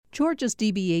Georgia's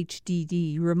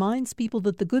DBHDD reminds people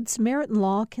that the Good Samaritan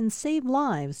Law can save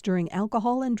lives during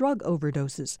alcohol and drug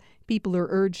overdoses. People are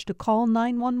urged to call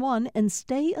 911 and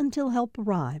stay until help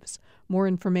arrives. More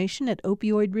information at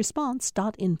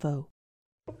opioidresponse.info.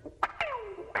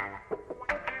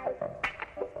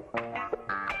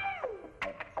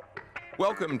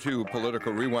 Welcome to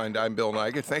Political Rewind. I'm Bill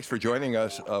Nigut. Thanks for joining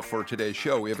us for today's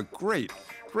show. We have a great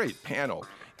panel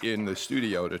in the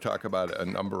studio to talk about a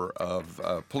number of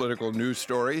political news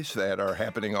stories that are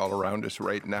happening all around us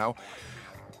right now.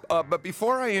 But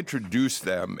before I introduce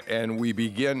them and we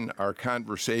begin our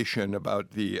conversation about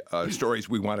the stories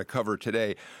we want to cover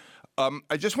today,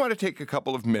 I just want to take a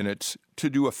couple of minutes to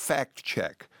do a fact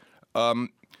check.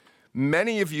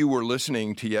 Many of you were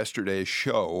listening to yesterday's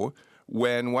show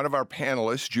when one of our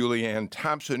panelists, Julianne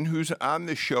Thompson, who's on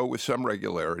the show with some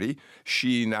regularity,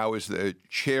 she now is the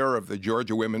chair of the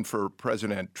Georgia Women for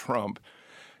President Trump,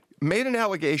 made an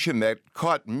allegation that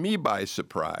caught me by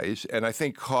surprise, and I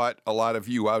think caught a lot of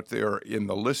you out there in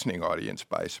the listening audience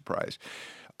by surprise.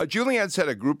 Julianne said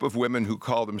a group of women who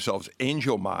call themselves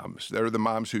angel moms, they're the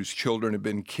moms whose children have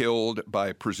been killed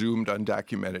by presumed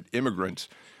undocumented immigrants,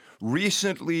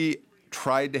 recently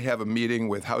tried to have a meeting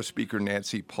with House Speaker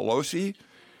Nancy Pelosi.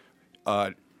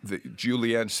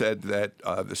 Julianne said that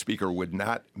the speaker would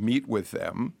not meet with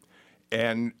them.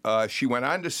 And she went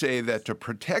on to say that to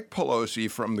protect Pelosi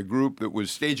from the group that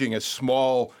was staging a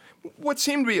small, what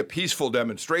seemed to be a peaceful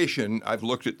demonstration, I've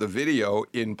looked at the video,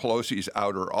 in Pelosi's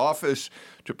outer office,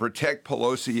 to protect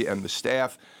Pelosi and the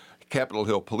staff, Capitol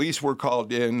Hill police were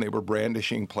called in. They were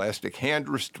brandishing plastic hand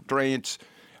restraints.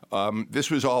 This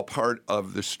was all part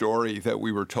of the story that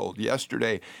we were told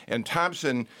yesterday. And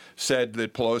Thompson said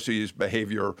that Pelosi's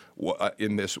behavior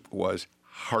in this was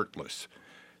heartless.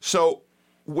 So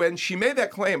when she made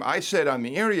that claim, I said on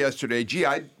the air yesterday, gee,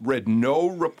 I read no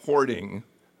reporting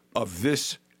of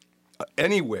this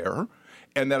anywhere,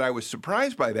 and that I was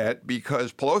surprised by that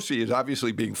because Pelosi is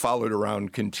obviously being followed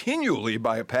around continually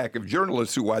by a pack of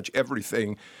journalists who watch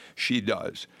everything she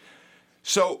does.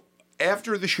 So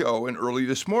after the show and early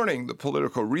this morning, the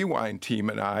Political Rewind team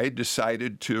and I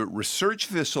decided to research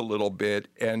this a little bit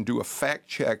and do a fact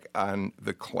check on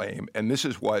the claim. And this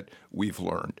is what we've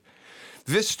learned.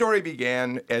 This story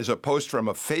began as a post from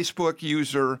a Facebook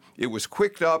user. It was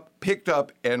picked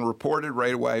up, and reported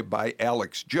right away by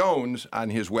Alex Jones on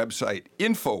his website,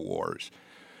 InfoWars.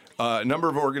 A number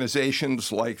of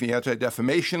organizations like the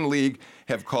Anti-Defamation League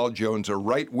have called Jones a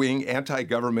right-wing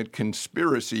anti-government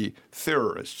conspiracy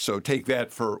theorist. So take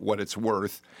that for what it's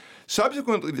worth.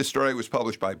 Subsequently, the story was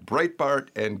published by Breitbart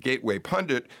and Gateway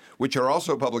Pundit, which are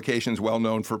also publications well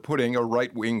known for putting a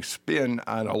right-wing spin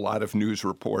on a lot of news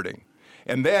reporting.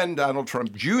 And then Donald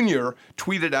Trump Jr.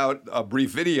 tweeted out a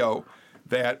brief video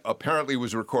that apparently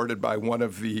was recorded by one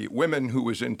of the women who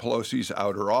was in Pelosi's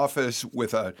outer office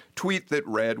with a tweet that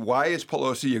read, "Why is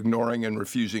Pelosi ignoring and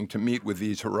refusing to meet with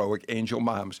these heroic angel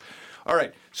moms?" All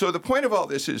right, so the point of all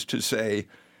this is to say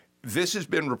this has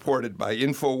been reported by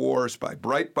InfoWars, by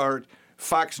Breitbart.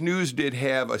 Fox News did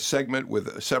have a segment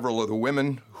with several of the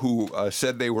women who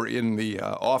said they were in the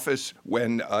office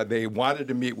when they wanted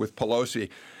to meet with Pelosi.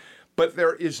 But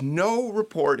there is no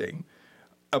reporting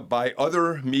by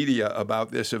other media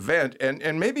about this event.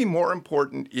 And maybe more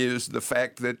important is the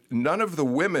fact that none of the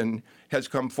women has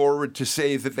come forward to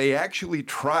say that they actually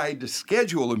tried to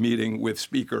schedule a meeting with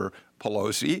Speaker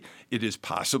Pelosi. It is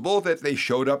possible that they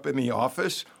showed up in the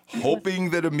office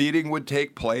hoping that a meeting would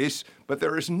take place, but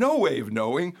there is no way of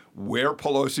knowing where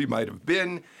Pelosi might have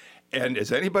been. And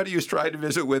as anybody who's tried to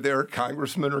visit with their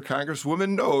congressman or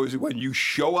congresswoman knows, when you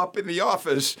show up in the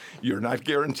office, you're not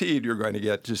guaranteed you're going to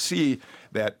get to see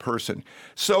that person.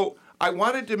 So I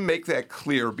wanted to make that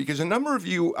clear because a number of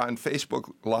you on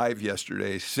Facebook Live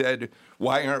yesterday said,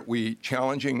 why aren't we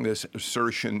challenging this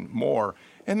assertion more?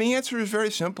 And the answer is very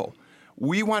simple.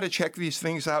 We want to check these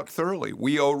things out thoroughly.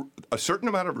 We owe a certain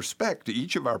amount of respect to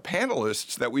each of our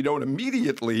panelists that we don't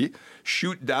immediately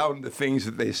shoot down the things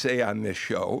that they say on this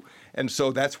show. And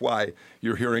so that's why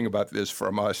you're hearing about this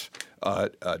from us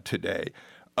today.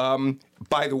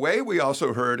 By the way, we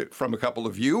also heard from a couple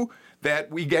of you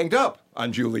that we ganged up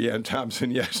on Julianne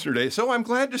Thompson yesterday. So I'm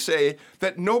glad to say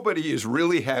that nobody is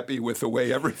really happy with the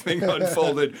way everything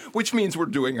unfolded, which means we're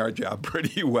doing our job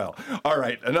pretty well. All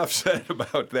right, enough said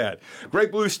about that.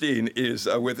 Greg Bluestein is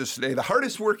with us today, the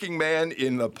hardest working man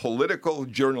in the political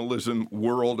journalism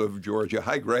world of Georgia.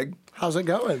 Hi, Greg. How's it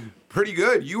going? Pretty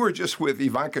good. You were just with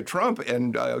Ivanka Trump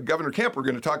and Governor Kemp. We're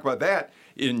going to talk about that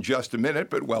in just a minute,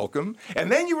 but welcome.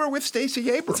 And then you were with Stacey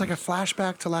Abrams. It's like a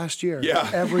flashback to last year. Yeah.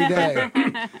 Every day.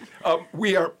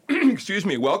 We are, excuse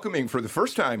me, welcoming for the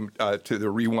first time to the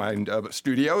Rewind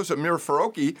studios Amir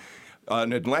Faroqi,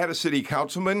 an Atlanta City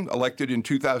Councilman elected in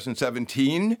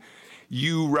 2017.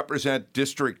 You represent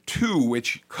District 2,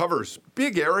 which covers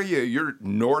big area. You're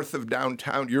north of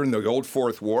downtown. You're in the old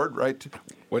 4th Ward, right?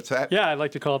 What's that? Yeah, I'd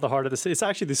like to call it the heart of the city. It's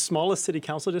actually the smallest city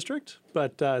council district,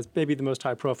 but it's maybe the most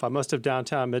high profile. Most of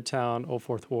downtown, Midtown, Old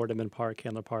 4th Ward, Inman Park,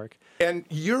 Candler Park. And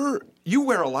you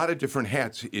wear a lot of different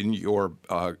hats in your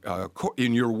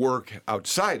work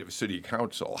outside of city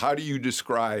council. How do you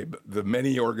describe the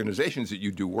many organizations that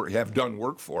you have done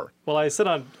work for? Well, I sit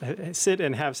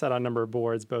and have sat on a number of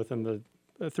boards, both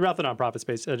throughout the nonprofit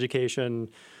space: education,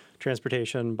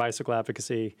 transportation, bicycle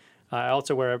advocacy. I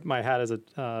also wear my hat as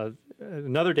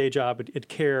another day job at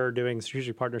CARE doing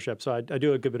strategic partnerships. So I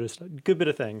do a good bit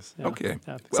of things. Yeah. Okay.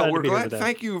 Yeah. Well, we're glad.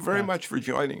 Thank you very much for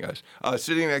joining us.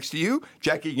 Sitting next to you,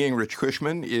 Jackie Gingrich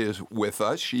Cushman is with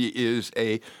us. She is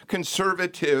a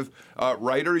conservative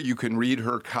writer. You can read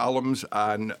her columns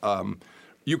on.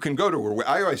 You can go to her.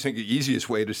 I always think the easiest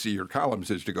way to see your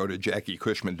columns is to go to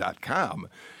JackieCushman.com.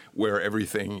 Where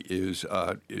everything is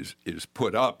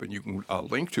put up, and you can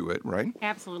link to it, right?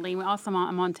 Absolutely.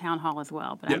 I'm on Town Hall as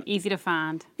well, but I'm easy to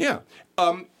find. Yeah.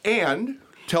 And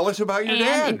tell us about your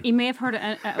dad. You may have heard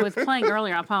it was playing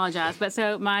earlier. I apologize. But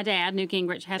so my dad, Newt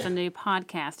Gingrich, has a new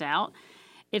podcast out.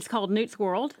 It's called Newt's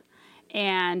World.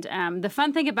 And the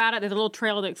fun thing about it, there's a little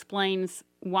trailer that explains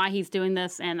why he's doing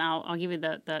this, and I'll give you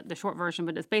the short version.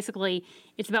 But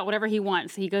it's about whatever he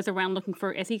wants. He goes around looking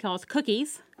for, as he calls,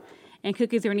 cookies. And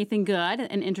cookies are anything good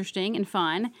and interesting and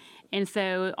fun. And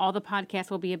so all the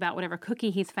podcasts will be about whatever cookie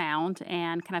he's found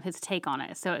and kind of his take on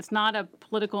it. So it's not a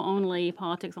politics-only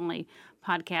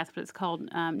podcast, but it's called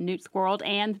Newt's World.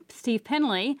 And Steve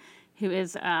Penley, who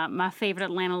is my favorite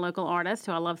Atlanta local artist,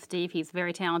 who I love Steve. He's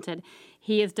very talented.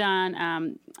 He has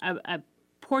done a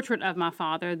portrait of my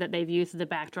father that they've used as a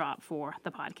backdrop for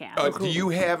the podcast. Do you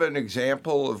have an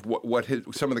example of what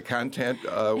some of the content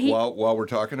while we're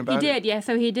talking about it? He did, yeah.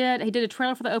 So he did a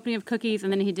trailer for the opening of Cookies,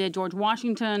 and then he did George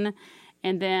Washington,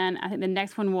 and then I think the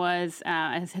next one was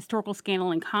a historical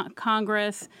scandal in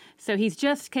Congress. So he's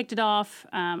just kicked it off,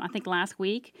 I think, last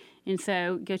week. And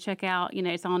so go check out,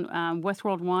 it's on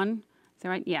Westworld 1. Is that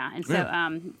right? Yeah. And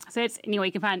so it's, anyway,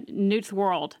 you can find Newt's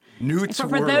World. Newt's World.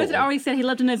 For those that already said he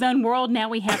lived in his own world, now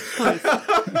we have proof.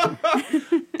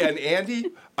 And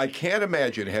Andy, I can't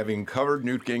imagine, having covered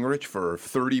Newt Gingrich for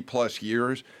 30 plus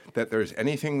years, that there's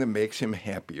anything that makes him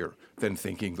happier than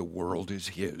thinking the world is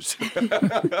his.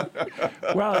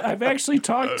 Well, I've actually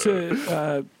talked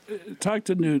to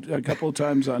Newt a couple of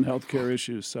times on healthcare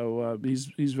issues, so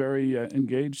he's very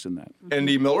engaged in that.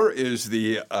 Andy Miller is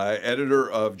the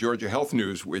editor of Georgia Health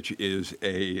News, which is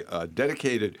a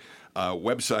dedicated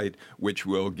website which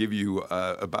will give you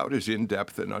about as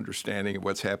in-depth an understanding of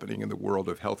what's happening in the world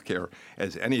of healthcare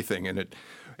as anything. And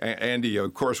Andy,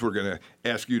 of course, we're going to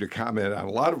ask you to comment on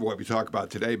a lot of what we talk about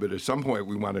today, but at some point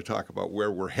we want to talk about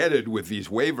where we're headed with these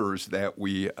waivers that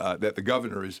that the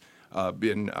governor has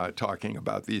been talking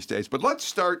about these days. But let's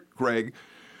start, Greg,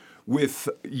 with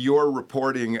your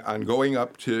reporting on going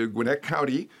up to Gwinnett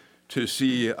County to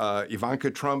see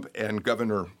Ivanka Trump and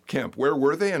Governor Kemp. Where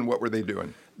were they and what were they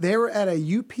doing? They were at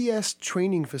a UPS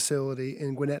training facility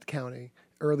in Gwinnett County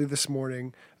early this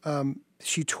morning.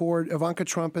 She toured, Ivanka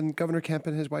Trump and Governor Kemp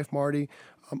and his wife Marty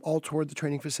all toured the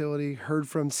training facility, heard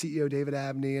from CEO David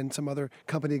Abney and some other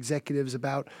company executives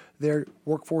about their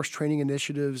workforce training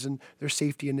initiatives and their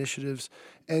safety initiatives,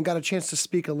 and got a chance to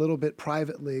speak a little bit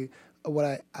privately.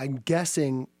 I'm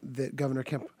guessing that Governor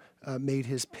Kemp made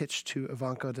his pitch to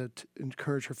Ivanka to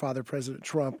encourage her father, President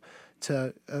Trump,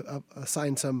 to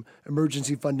assign some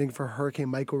emergency funding for Hurricane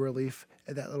Michael relief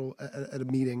at a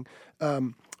meeting.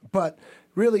 But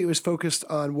really, it was focused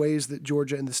on ways that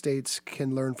Georgia and the states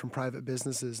can learn from private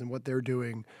businesses and what they're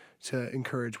doing to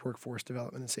encourage workforce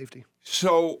development and safety.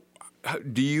 So,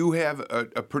 do you have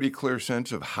a pretty clear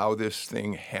sense of how this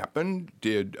thing happened?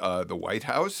 Did the White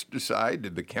House decide?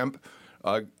 Did the Kemp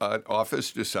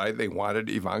office decide they wanted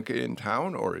Ivanka in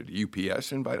town, or did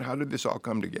UPS invite? How did this all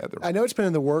come together? I know it's been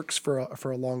in the works for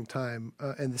a long time,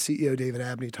 and the CEO David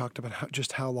Abney talked about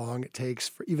just how long it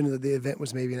takes. Even though the event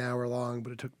was maybe an hour long,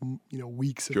 but it took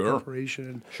weeks of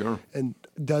preparation and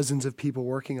dozens of people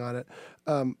working on it.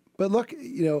 But look,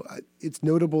 it's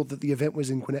notable that the event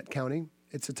was in Gwinnett County.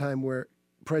 It's a time where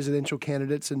presidential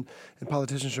candidates and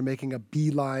politicians are making a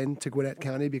beeline to Gwinnett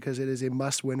County because it is a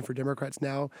must-win for Democrats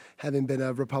now, having been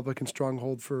a Republican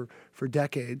stronghold for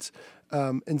decades.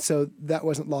 And so that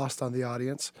wasn't lost on the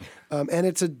audience. And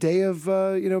it's a day of,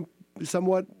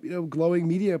 somewhat,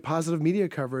 glowing positive media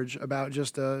coverage about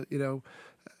just, a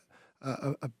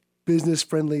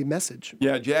business-friendly message.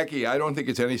 Yeah, Jackie, I don't think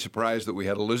it's any surprise that we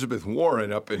had Elizabeth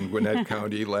Warren up in Gwinnett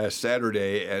County last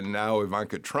Saturday, and now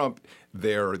Ivanka Trump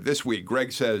there this week.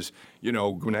 Greg says,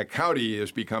 Gwinnett County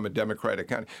has become a Democratic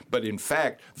county. But in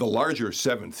fact, the larger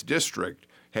 7th District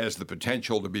has the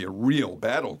potential to be a real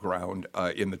battleground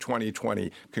in the 2020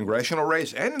 congressional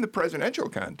race and in the presidential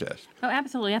contest. Oh,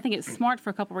 absolutely. I think it's smart for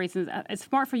a couple of reasons. It's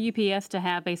smart for UPS to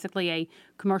have basically a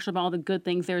commercial of all the good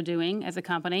things they're doing as a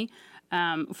company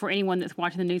for anyone that's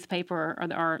watching the newspaper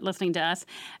or listening to us.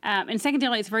 And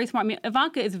secondarily, it's very smart. I mean,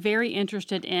 Ivanka is very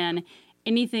interested in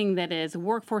anything that is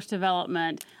workforce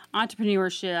development,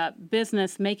 entrepreneurship,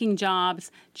 business, making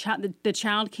jobs, the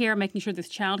child care, making sure there's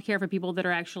child care for people that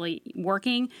are actually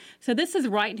working. So this is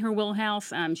right in her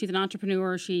wheelhouse. She's an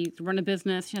entrepreneur. She's run a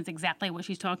business. She knows exactly what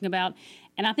she's talking about.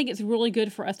 And I think it's really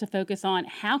good for us to focus on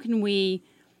how can we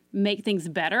make things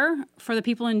better for the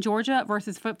people in Georgia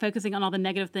versus focusing on all the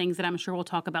negative things that I'm sure we'll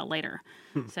talk about later.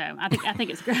 So I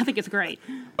think it's great.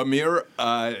 Amir,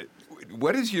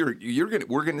 what is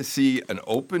we're going to see an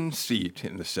open seat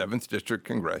in the 7th District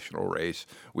congressional race.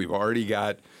 We've already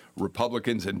got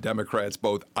Republicans and Democrats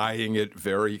both eyeing it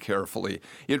very carefully.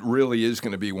 It really is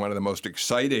going to be one of the most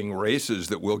exciting races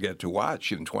that we'll get to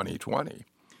watch in 2020.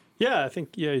 Yeah, I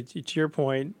think to your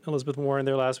point, Elizabeth Warren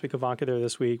there last week, Ivanka there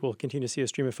this week. We'll continue to see a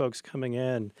stream of folks coming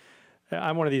in.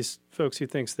 I'm one of these folks who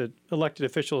thinks that elected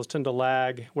officials tend to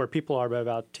lag where people are by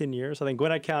about 10 years. I think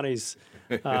Gwinnett County's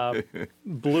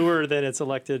bluer than its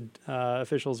elected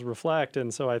officials reflect.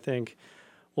 And so I think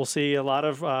we'll see a lot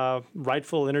of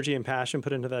rightful energy and passion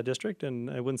put into that district, and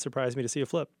it wouldn't surprise me to see a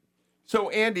flip. So,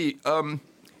 Andy,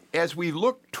 as we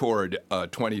look toward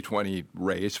 2020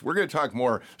 race, we're going to talk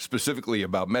more specifically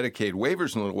about Medicaid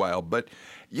waivers in a little while. But,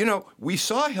 we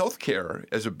saw health care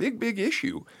as a big, big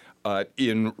issue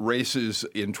in races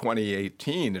in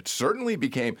 2018. It certainly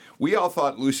became, we all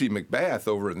thought Lucy McBath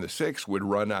over in the 6th would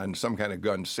run on some kind of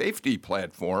gun safety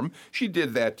platform. She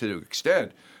did that to an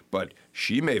extent, but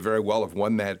she may very well have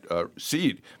won that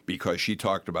seat because she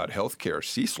talked about health care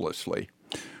ceaselessly.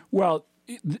 Well,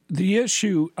 the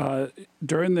issue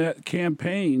during that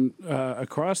campaign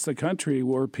across the country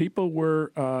where people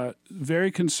were very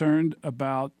concerned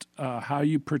about how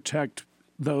you protect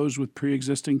those with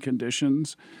pre-existing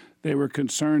conditions. They were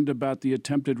concerned about the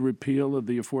attempted repeal of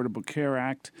the Affordable Care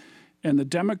Act. And the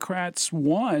Democrats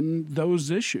won those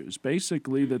issues,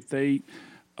 basically that they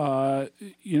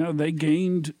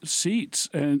gained seats.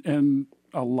 And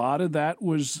a lot of that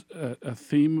was a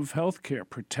theme of health care,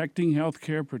 protecting health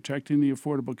care, protecting the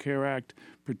Affordable Care Act,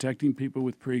 protecting people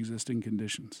with pre-existing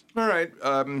conditions. All right,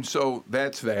 so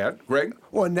that's that. Greg?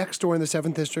 Well, next door in the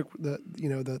 7th District,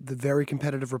 the very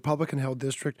competitive Republican-held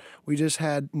district, we just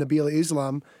had Nabila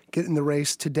Islam get in the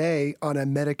race today on a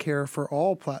Medicare for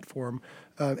All platform.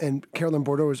 And Carolyn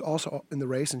Bordeaux is also in the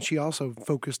race, and she also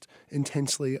focused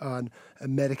intensely on a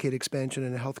Medicaid expansion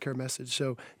and a healthcare message.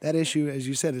 So that issue, as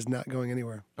you said, is not going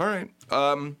anywhere. All right.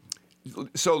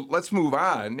 So let's move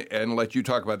on and let you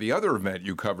talk about the other event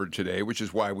you covered today, which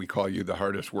is why we call you the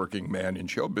hardest working man in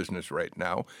show business right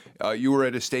now. You were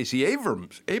at a Stacey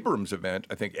Abrams event,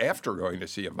 I think, after going to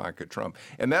see Ivanka Trump.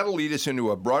 And that'll lead us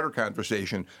into a broader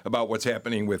conversation about what's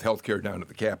happening with health care down at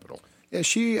the Capitol. Yeah,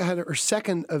 she had her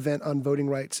second event on voting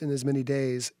rights in as many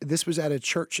days. This was at a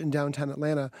church in downtown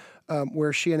Atlanta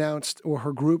where she announced, or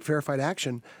her group, Verified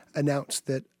Action, announced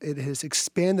that it has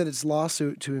expanded its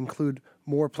lawsuit to include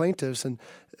more plaintiffs, and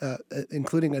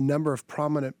including a number of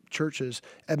prominent churches.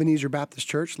 Ebenezer Baptist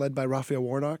Church, led by Raphael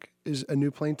Warnock, is a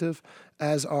new plaintiff,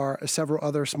 as are several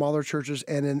other smaller churches,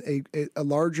 and in a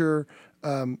larger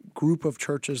group of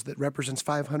churches that represents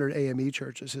 500 AME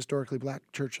churches, historically black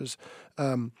churches,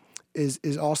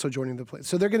 is also joining the play.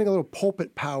 So they're getting a little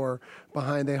pulpit power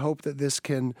behind. They hope that this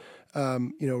can,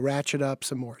 ratchet up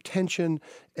some more attention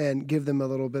and give them a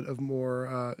little bit of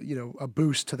more, a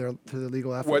boost to their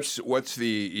legal efforts. What's the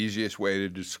easiest way to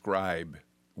describe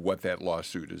what that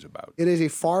lawsuit is about? It is a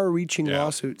far-reaching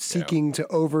lawsuit seeking to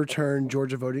overturn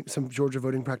some Georgia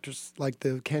voting practice, like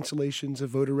the cancellations of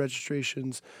voter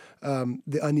registrations,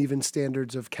 the uneven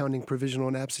standards of counting provisional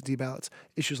and absentee ballots,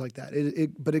 issues like that.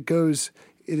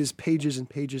 It is pages and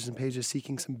pages and pages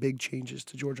seeking some big changes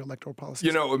to Georgia electoral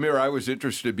policies. Amir, I was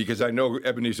interested because I know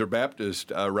Ebenezer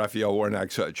Baptist, Raphael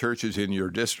Warnock's church is in your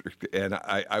district, and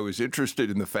I was interested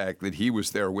in the fact that he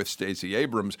was there with Stacey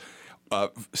Abrams.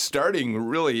 Starting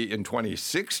really in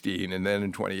 2016 and then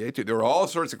in 2018, there were all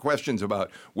sorts of questions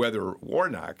about whether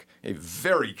Warnock, a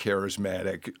very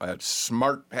charismatic,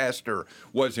 smart pastor,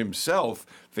 was himself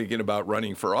thinking about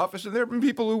running for office. And there have been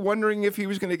people who were wondering if he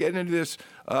was going to get into this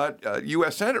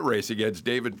U.S. Senate race against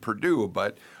David Perdue.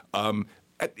 But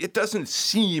it doesn't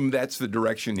seem that's the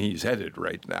direction he's headed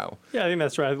right now. Yeah, I think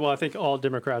that's right. Well, I think all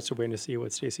Democrats are waiting to see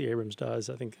what Stacey Abrams does.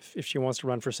 I think if she wants to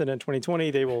run for Senate in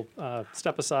 2020, they will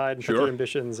step aside and put their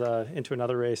ambitions into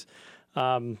another race.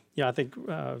 I think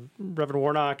Reverend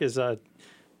Warnock is a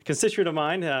constituent of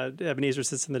mine. Ebenezer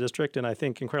sits in the district, and I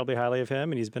think incredibly highly of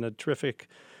him, and he's been a terrific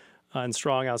and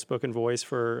strong, outspoken voice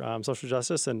for social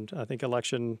justice and I think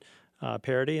election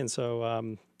parity. And so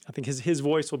I think his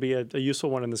voice will be a useful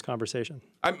one in this conversation.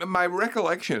 My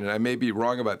recollection, and I may be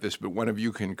wrong about this, but one of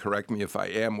you can correct me if I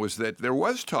am, was that there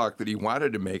was talk that he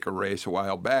wanted to make a race a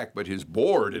while back, but his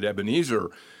board at Ebenezer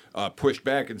pushed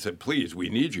back and said, please, we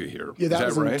need you here. Yeah, that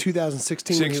was right? in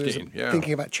 2016 when he was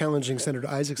thinking about challenging Senator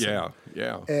Isaacson.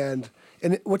 Yeah. And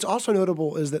what's also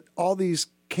notable is that all these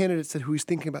candidates who he's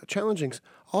thinking about challenging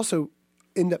also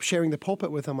end up sharing the pulpit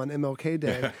with him on MLK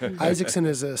Day. Isaacson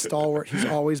is a stalwart. He's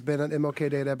always been on MLK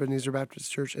Day at Ebenezer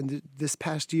Baptist Church. And this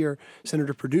past year,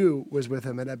 Senator Perdue was with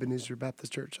him at Ebenezer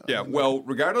Baptist Church. Yeah, well,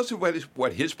 regardless of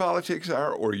what his politics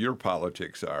are or your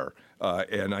politics are,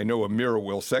 and I know Amir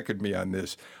will second me on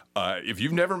this, if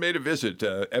you've never made a visit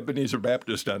to Ebenezer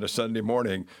Baptist on a Sunday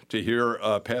morning to hear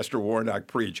Pastor Warnock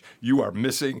preach, you are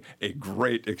missing a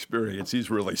great experience. He's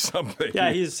really something.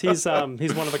 Yeah, he's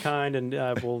one of a kind, and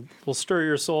will stir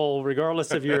your soul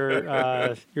regardless of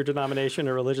your denomination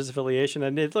or religious affiliation.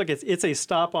 And it's a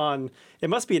stop on. It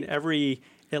must be in every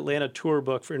Atlanta tour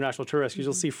book for international tourists.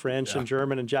 You'll see French and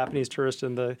German and Japanese tourists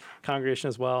in the congregation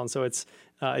as well. And so it's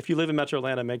if you live in Metro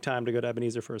Atlanta, make time to go to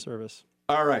Ebenezer for a service.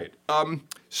 All right.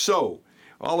 So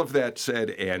all of that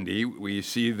said, Andy, we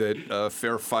see that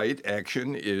Fair Fight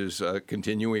Action is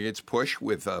continuing its push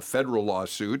with a federal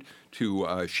lawsuit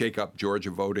to shake up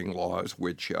Georgia voting laws,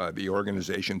 which the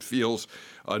organization feels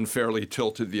unfairly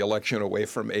tilted the election away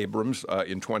from Abrams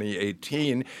in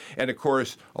 2018. And, of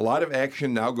course, a lot of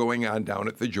action now going on down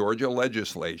at the Georgia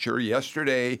legislature.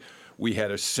 Yesterday, we had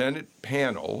a Senate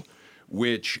panel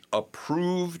which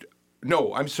approved.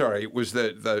 No, I'm sorry. It was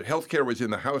the health care was in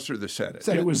the House or the Senate?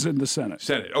 It was in the Senate.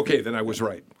 Senate. Okay, then I was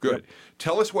right. Good. Yep.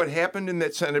 Tell us what happened in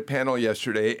that Senate panel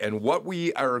yesterday and what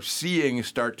we are seeing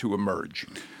start to emerge.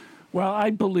 Well,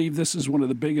 I believe this is one of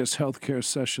the biggest health care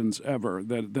sessions ever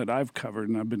that I've covered,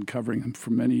 and I've been covering them for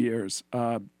many years.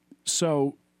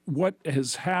 So what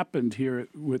has happened here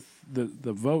with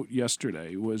the vote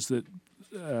yesterday was that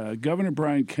Governor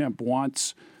Brian Kemp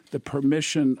wants the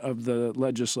permission of the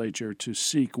legislature to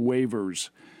seek waivers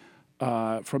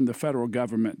from the federal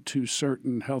government to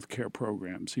certain health care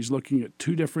programs. He's looking at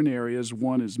two different areas.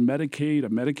 One is Medicaid, a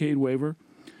Medicaid waiver,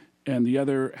 and the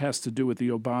other has to do with the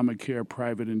Obamacare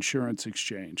private insurance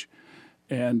exchange.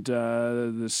 And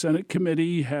the Senate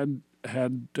committee had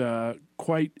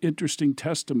quite interesting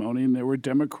testimony, and there were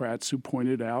Democrats who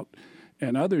pointed out,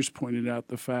 and others pointed out,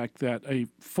 the fact that a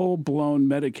full-blown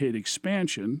Medicaid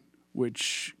expansion,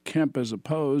 which Kemp has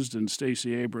opposed and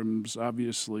Stacey Abrams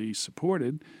obviously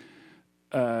supported,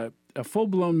 a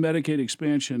full-blown Medicaid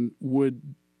expansion would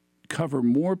cover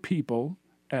more people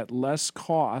at less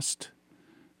cost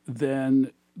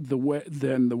than the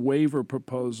waiver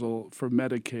proposal for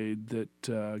Medicaid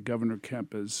that Governor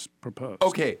Kemp has proposed.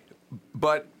 Okay,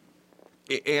 but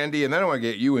Andy, and then I want to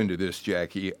get you into this,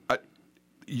 Jackie.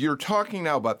 You're talking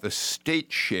now about the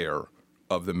state share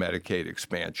of the Medicaid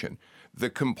expansion. The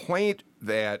complaint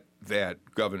that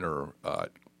Governor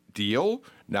Deal,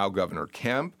 now Governor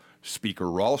Kemp, Speaker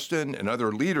Ralston, and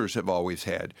other leaders have always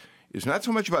had is not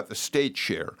so much about the state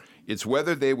share. It's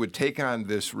whether they would take on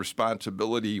this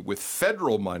responsibility with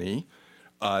federal money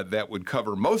that would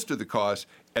cover most of the costs,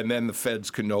 and then the feds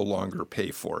can no longer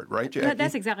pay for it. Right, Jackie?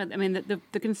 That's exactly. I mean,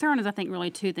 the concern is, I think,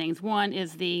 really two things. One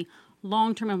is the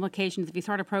long-term implications if you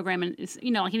start a program, and it's,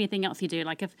 like anything else you do.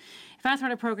 Like if I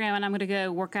start a program and I'm going to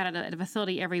go work out at a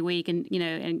facility every week, and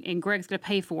and Greg's going to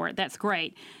pay for it, that's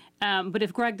great. But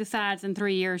if Greg decides in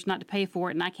 3 years not to pay for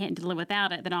it and I can't live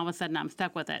without it, then all of a sudden I'm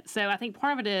stuck with it. So I think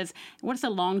part of it is what's the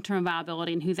long-term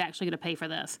viability and who's actually going to pay for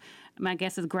this? My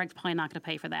guess is Greg's probably not going to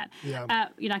pay for that. Yeah.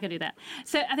 You're not going to do that.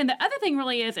 So I think the other thing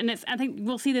really is, and I think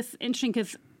we'll see this interesting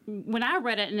because when I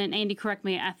read it, and then Andy, correct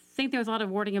me, I think there was a lot of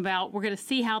wording about we're going to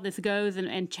see how this goes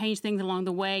and change things along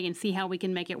the way and see how we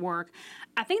can make it work.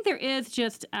 I think there is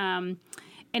just, and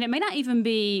it may not even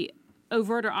be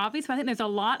overt or obvious, but I think there's a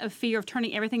lot of fear of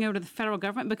turning everything over to the federal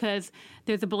government because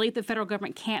there's a belief that the federal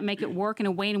government can't make it work in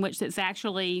a way in which it's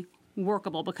actually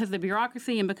workable because of the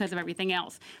bureaucracy and because of everything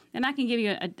else. And I can give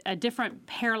you a different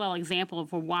parallel example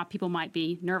of why people might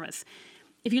be nervous.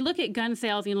 If you look at gun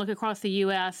sales and you look across the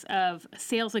U.S. of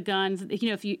sales of guns, if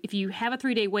you have a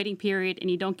 3-day waiting period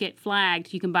and you don't get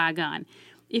flagged, you can buy a gun.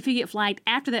 If you get flagged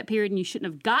after that period and you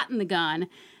shouldn't have gotten the gun,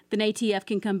 then ATF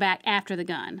can come back after the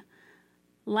gun.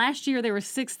 Last year, there were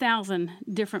 6,000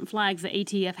 different flags that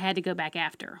ATF had to go back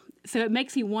after. So it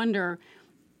makes you wonder,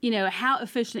 how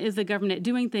efficient is the government at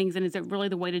doing things, and is it really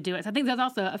the way to do it? So I think there's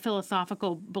also a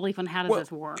philosophical belief on how does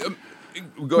this work.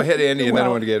 Go ahead, Andy, and then I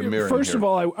want to get a mirror. First of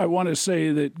all, I want to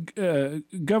say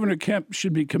that Governor Kemp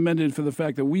should be commended for the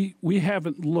fact that we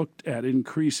haven't looked at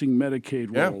increasing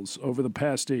Medicaid rolls over the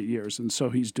past 8 years, and so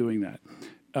he's doing that.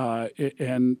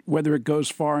 And whether it goes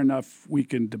far enough, we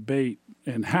can debate,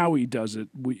 and how he does it,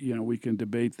 we can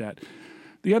debate that.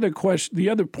 The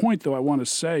other point, though, I want to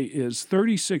say is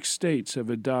 36 states have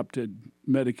adopted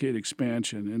Medicaid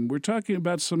expansion, and we're talking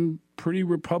about some pretty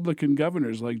Republican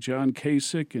governors like John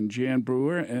Kasich and Jan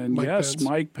Brewer, and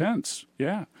Mike Pence.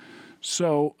 Yeah.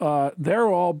 So they're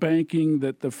all banking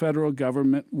that the federal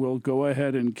government will go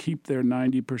ahead and keep their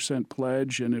 90%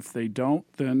 pledge, and if they don't,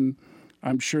 then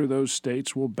I'm sure those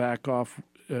states will back off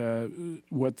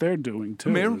what they're doing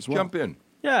too. Mayor, as well. jump in.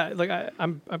 Yeah,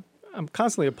 I'm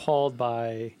constantly appalled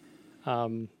by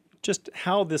just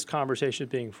how this conversation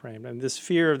is being framed, and this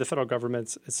fear of the federal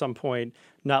government at some point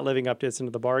not living up to its end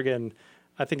of the bargain,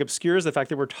 I think obscures the fact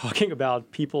that we're talking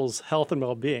about people's health and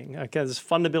well-being. Because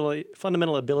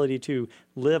fundamental ability to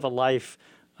live a life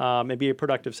and be a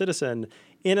productive citizen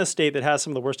in a state that has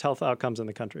some of the worst health outcomes in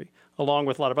the country, along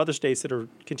with a lot of other states that are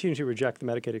continuing to reject the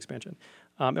Medicaid expansion.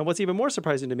 And what's even more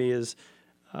surprising to me is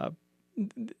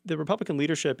the Republican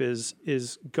leadership is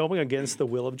going against the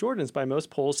will of Georgians. By most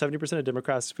polls, 70% of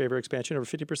Democrats favor expansion, over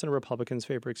 50% of Republicans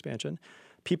favor expansion.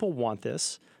 People want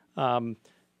this. And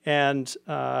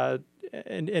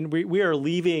we are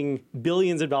leaving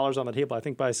billions of dollars on the table. I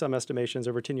think by some estimations,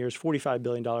 over 10 years, $45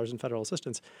 billion in federal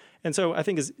assistance. And so I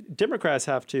think as Democrats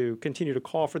have to continue to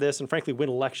call for this and frankly win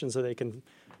elections so they can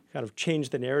kind of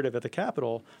change the narrative at the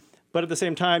Capitol. But at the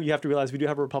same time, you have to realize we do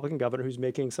have a Republican governor who's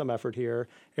making some effort here,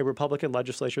 a Republican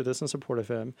legislature that's in support of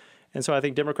him. And so I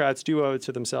think Democrats do owe it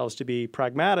to themselves to be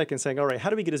pragmatic and saying, all right, how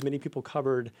do we get as many people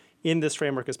covered in this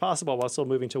framework as possible while still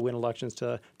moving to win elections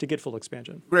to get full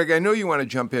expansion? Greg, I know you want to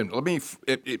jump in. Let me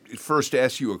first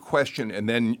ask you a question and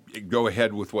then go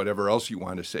ahead with whatever else you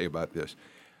want to say about this.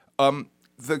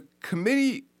 The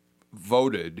committee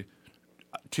voted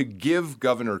to give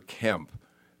Governor Kemp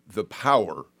the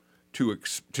power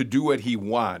to do what he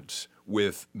wants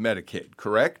with Medicaid,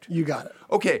 correct? You got it.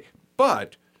 Okay,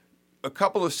 but a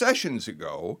couple of sessions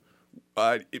ago,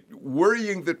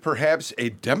 worrying that perhaps a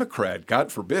Democrat, God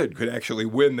forbid, could actually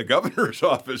win the governor's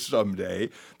office someday,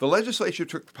 the legislature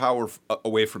took the power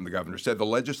away from the governor, said the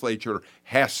legislature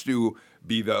has to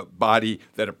be the body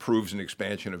that approves an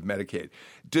expansion of Medicaid.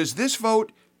 Does this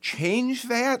vote change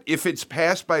that if it's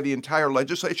passed by the entire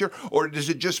legislature, or does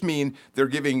it just mean they're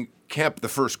giving Kemp the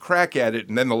first crack at it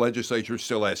and then the legislature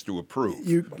still has to approve?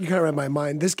 You kind of read my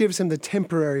mind. This gives him the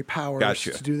temporary powers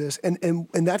to do this. And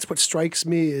that's what strikes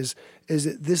me is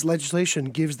that this legislation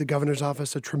gives the governor's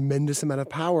office a tremendous amount of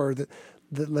power that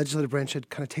the legislative branch had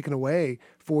kind of taken away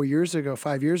 5 years ago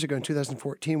in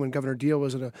 2014 when Governor Deal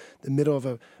was in the middle of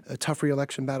a tough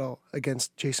re-election battle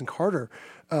against Jason Carter.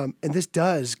 And this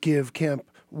does give Kemp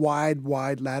wide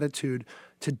latitude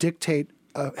to dictate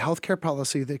a healthcare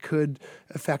policy that could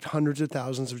affect hundreds of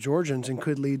thousands of Georgians and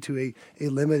could lead to a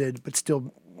limited but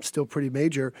still pretty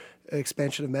major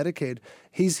expansion of Medicaid.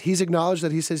 He's acknowledged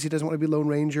that he says he doesn't want to be Lone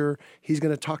Ranger. He's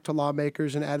going to talk to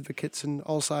lawmakers and advocates on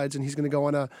all sides, and he's going to go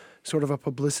on a sort of a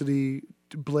publicity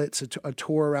blitz, a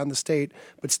tour around the state.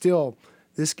 But still,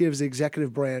 this gives the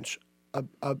executive branch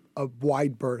a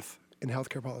wide berth in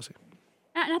healthcare policy.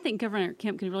 And I think Governor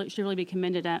Kemp should really be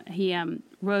commended. He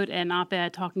wrote an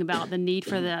op-ed talking about the need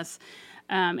for this.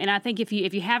 And I think if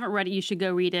you haven't read it, you should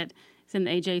go read it. It's in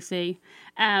the AJC.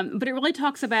 But it really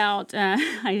talks about,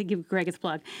 I give Greg his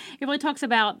plug, it really talks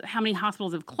about how many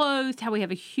hospitals have closed, how we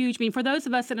have a huge, for those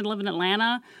of us that live in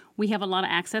Atlanta, we have a lot of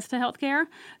access to health care.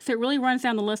 So it really runs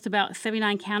down the list about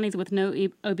 79 counties with no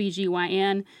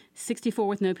OBGYN, 64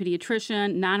 with no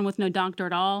pediatrician, 9 with no doctor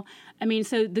at all.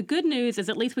 So the good news is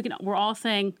at least we're all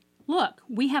saying, look,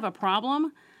 we have a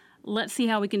problem. Let's see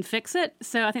how we can fix it.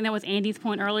 So I think that was Andy's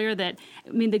point earlier that,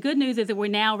 the good news is that we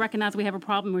now recognize we have a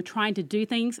problem. We're trying to do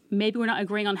things. Maybe we're not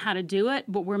agreeing on how to do it,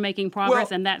 but we're making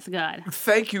progress, and that's good.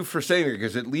 Thank you for saying it,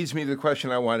 because it leads me to the question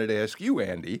I wanted to ask you,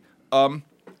 Andy.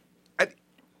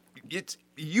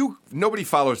 Nobody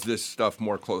follows this stuff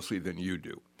more closely than you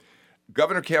do.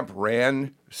 Governor Kemp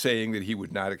ran saying that he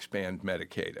would not expand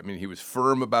Medicaid. He was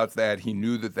firm about that. He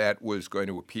knew that was going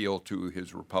to appeal to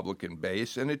his Republican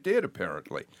base, and it did,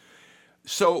 apparently.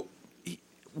 So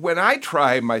when I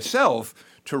try myself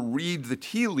to read the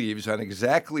tea leaves on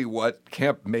exactly what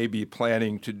Kemp may be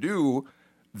planning to do,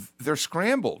 they're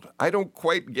scrambled. I don't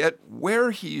quite get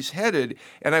where he's headed,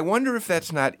 and I wonder if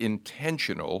that's not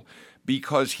intentional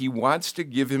because he wants to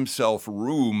give himself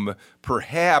room,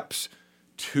 perhaps,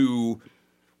 to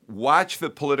watch the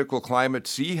political climate,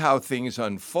 see how things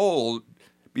unfold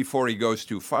before he goes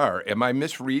too far. Am I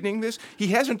misreading this? He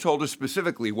hasn't told us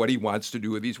specifically what he wants to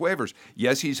do with these waivers.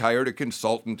 Yes, he's hired a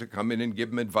consultant to come in and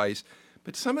give him advice,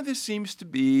 but some of this seems to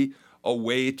be a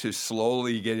way to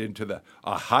slowly get into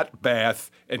a hot bath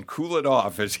and cool it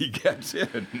off as he gets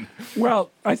in.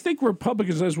 Well, I think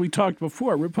Republicans, as we talked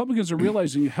before, Republicans are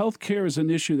realizing health care is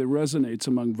an issue that resonates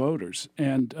among voters.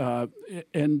 And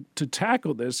to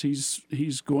tackle this,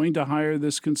 he's going to hire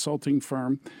this consulting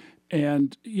firm.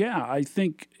 And yeah, I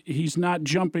think he's not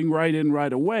jumping right in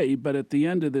right away, but at the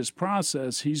end of this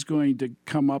process, he's going to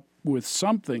come up with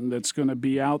something that's going to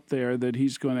be out there that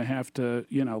he's going to have to,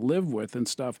 live with and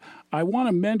stuff. I want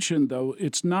to mention, though,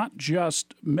 it's not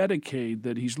just Medicaid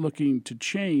that he's looking to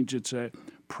change. It's a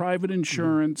private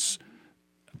insurance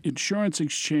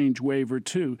exchange waiver,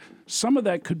 too. Some of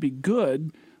that could be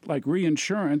good, like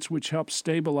reinsurance, which helps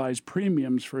stabilize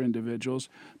premiums for individuals,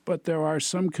 but there are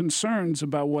some concerns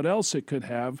about what else it could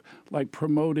have, like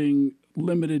promoting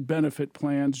limited benefit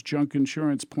plans, junk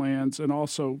insurance plans, and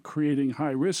also creating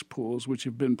high-risk pools, which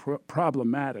have been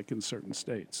problematic in certain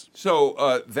states.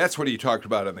 So that's what he talked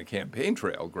about on the campaign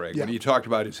trail, Greg. Yeah. When he talked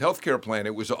about his health care plan,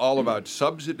 it was all about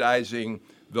subsidizing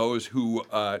those who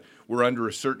were in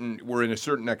a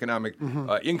certain economic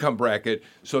income bracket,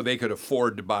 so they could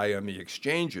afford to buy on the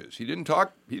exchanges. He didn't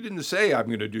say, I'm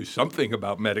going to do something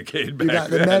about Medicaid back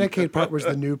The then. Medicaid part was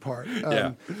the new part.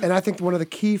 Yeah. And I think one of the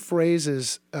key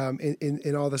phrases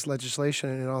in all this legislation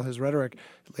and in all his rhetoric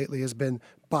lately has been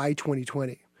by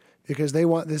 2020. Because they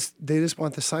just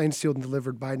want the signed, sealed, and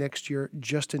delivered by next year,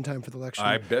 just in time for the election.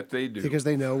 I bet they do. Because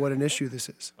they know what an issue this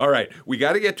is. All right, we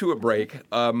got to get to a break.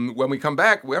 When we come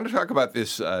back, we want to talk about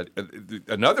this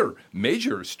another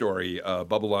major story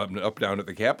bubble up down at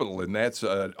the Capitol, and that's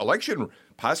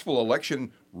possible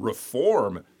election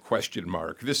reform ?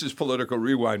 This is Political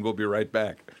Rewind. We'll be right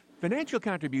back. Financial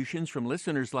contributions from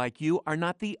listeners like you are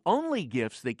not the only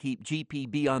gifts that keep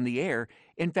GPB on the air.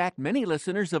 In fact, many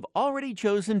listeners have already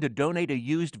chosen to donate a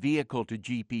used vehicle to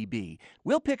GPB.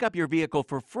 We'll pick up your vehicle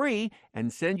for free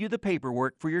and send you the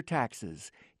paperwork for your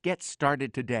taxes. Get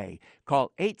started today.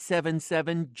 Call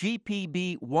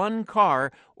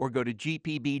 877-GPB-1CAR or go to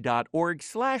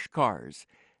gpb.org/cars.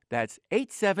 That's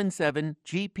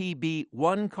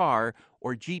 877-GPB-1CAR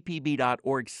or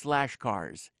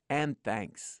gpb.org/cars. And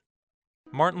thanks.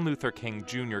 Martin Luther King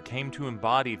Jr. came to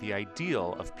embody the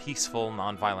ideal of peaceful,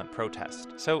 nonviolent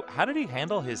protest. So how did he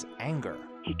handle his anger?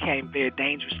 He came very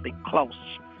dangerously close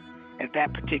at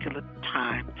that particular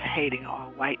time to hating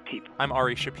all white people. I'm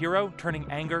Ari Shapiro, turning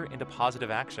anger into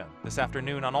positive action. This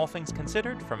afternoon on All Things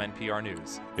Considered from NPR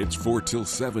News. It's 4 till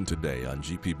 7 today on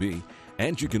GPB,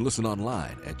 and you can listen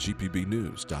online at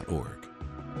gpbnews.org.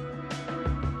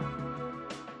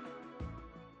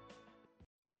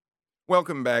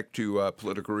 Welcome back to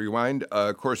Political Rewind.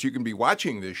 Of course, you can be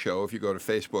watching this show if you go to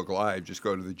Facebook Live. Just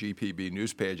go to the GPB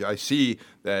news page. I see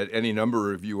that any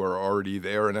number of you are already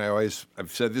there, and I've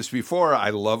said this before, I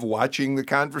love watching the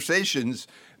conversations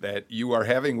that you are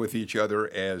having with each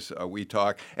other as we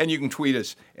talk. And you can tweet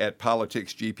us at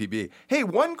PoliticsGPB. Hey,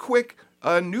 one quick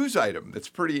news item that's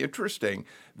pretty interesting.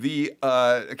 The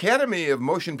Academy of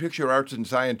Motion Picture Arts and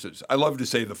Sciences. I love to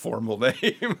say the formal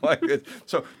name like this.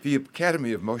 So the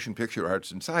Academy of Motion Picture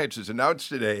Arts and Sciences announced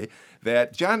today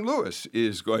that John Lewis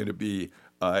is going to be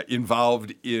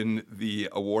involved in the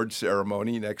award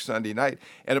ceremony next Sunday night.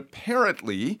 And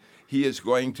apparently he is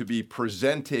going to be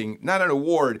presenting, not an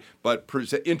award, but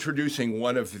introducing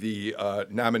one of the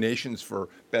nominations for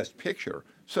Best Picture.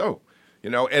 So,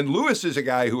 and Lewis is a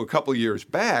guy who a couple years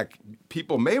back,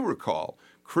 people may recall,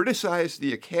 criticized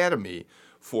the Academy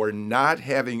for not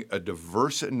having a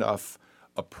diverse enough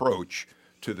approach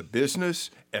to the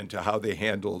business and to how they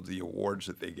handled the awards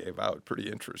that they gave out. Pretty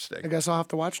interesting. I guess I'll have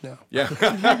to watch now. Yeah.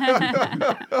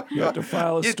 You have to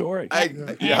file a story.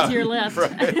 Add to your list.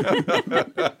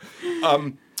 Right.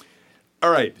 All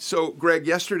right. So, Greg,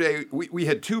 yesterday we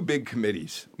had two big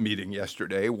committees meeting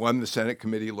yesterday. One, the Senate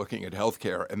committee looking at health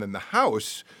care, and then the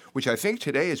House, which I think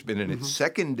today has been in its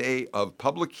second day of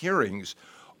public hearings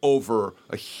over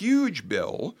a huge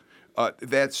bill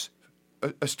that's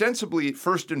ostensibly,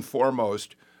 first and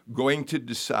foremost, going to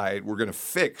decide, we're going to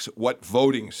fix what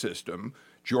voting system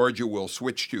Georgia will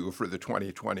switch to for the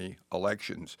 2020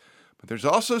 elections. But there's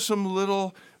also some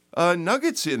little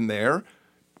nuggets in there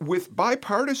with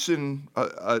bipartisan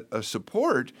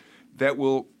support that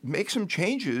will make some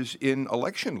changes in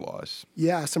election laws.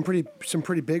 Yeah, some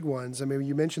pretty big ones. I mean,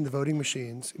 you mentioned the voting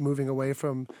machines, moving away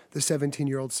from the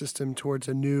 17-year-old system towards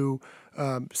a new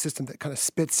system that kind of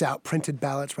spits out printed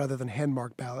ballots rather than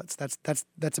hand-marked ballots.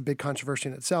 That's a big controversy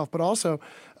in itself. But also,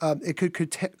 it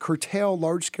could curtail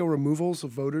large-scale removals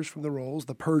of voters from the rolls,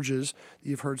 the purges that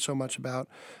you've heard so much about.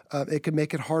 It could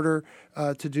make it harder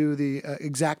to do the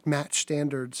exact match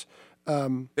standards.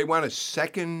 They want a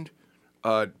second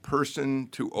person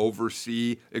to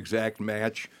oversee exact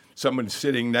match. Someone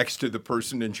sitting next to the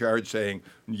person in charge saying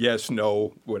yes,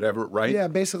 no, whatever, right? Yeah,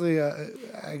 basically,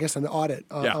 I guess an audit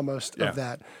almost of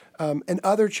that. And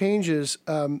other changes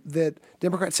that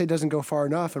Democrats say doesn't go far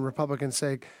enough and Republicans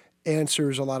say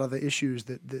answers a lot of the issues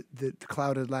that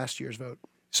clouded last year's vote.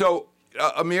 So,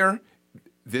 Amir,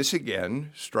 this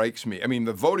again strikes me. I mean,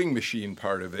 the voting machine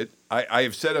part of it, I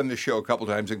have said on the show a couple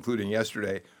times, including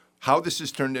yesterday, how this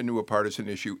has turned into a partisan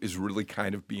issue is really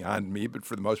kind of beyond me. But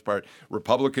for the most part,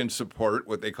 Republicans support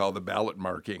what they call the ballot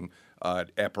marking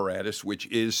apparatus, which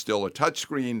is still a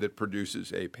touchscreen that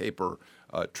produces a paper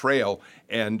trail.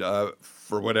 And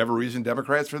for whatever reason,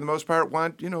 Democrats, for the most part,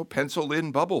 want,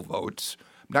 penciled-in bubble votes.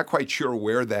 I'm not quite sure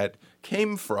where that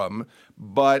came from,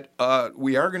 but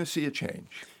we are going to see a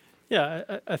change.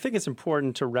 Yeah, I think it's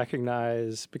important to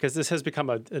recognize, because this has become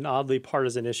an oddly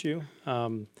partisan issue,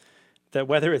 that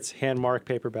whether it's hand-marked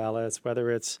paper ballots,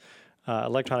 whether it's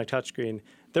electronic touchscreen,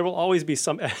 there will always be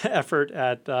some effort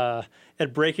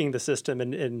at breaking the system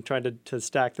and trying to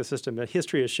stack the system.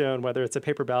 History has shown whether it's a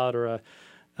paper ballot or an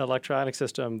electronic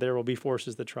system, there will be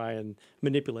forces that try and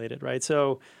manipulate it, right?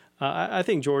 So I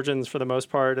think Georgians, for the most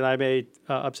part, and I may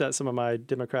upset some of my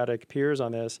Democratic peers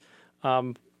on this,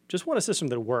 just want a system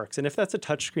that works. And if that's a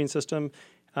touchscreen system,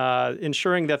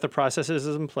 ensuring that the processes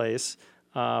is in place,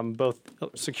 both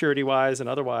security-wise and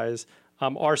otherwise,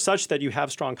 are such that you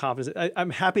have strong confidence. I'm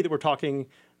happy that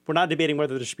we're not debating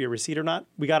whether there should be a receipt or not.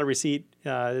 We got a receipt.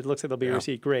 It looks like there'll be a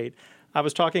receipt. Great. I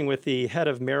was talking with the head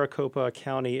of Maricopa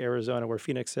County, Arizona, where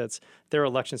Phoenix sits, their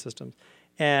election systems.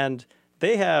 And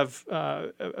they have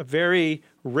a very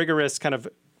rigorous kind of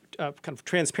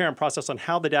transparent process on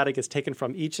how the data gets taken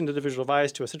from each individual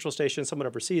device to a central station. Someone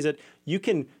oversees it. You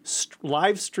can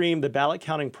live stream the ballot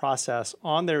counting process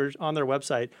on their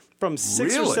website from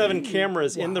 6 or 7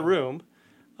 cameras in the room.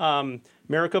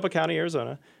 Maricopa County,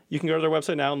 Arizona. You can go to their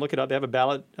website now and look it up. They have a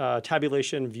ballot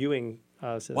tabulation viewing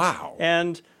system. Wow.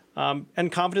 And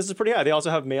confidence is pretty high. They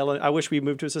also have mail. I wish we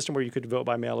moved to a system where you could vote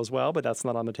by mail as well, but that's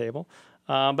not on the table.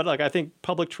 But I think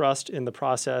public trust in the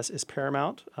process is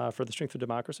paramount for the strength of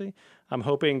democracy. I'm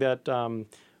hoping that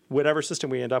whatever system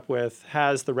we end up with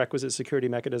has the requisite security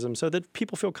mechanism so that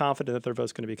people feel confident that their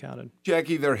vote's going to be counted.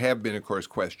 Jackie, there have been, of course,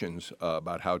 questions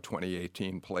about how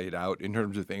 2018 played out in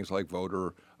terms of things like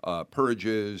voter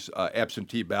purges,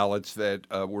 absentee ballots that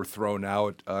were thrown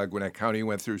out. Gwinnett County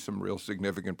went through some real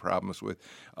significant problems with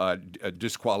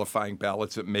disqualifying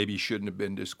ballots that maybe shouldn't have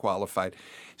been disqualified.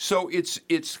 So it's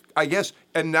I guess,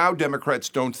 and now Democrats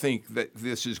don't think that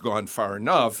this has gone far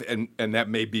enough, and that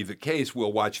may be the case.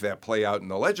 We'll watch that play out in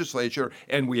the legislature,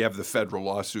 and we have the federal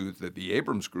lawsuit that the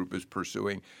Abrams Group is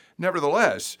pursuing.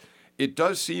 Nevertheless, it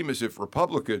does seem as if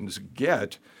Republicans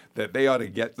get that they ought to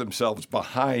get themselves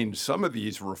behind some of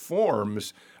these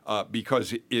reforms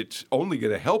because it's only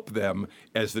going to help them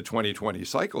as the 2020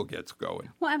 cycle gets going.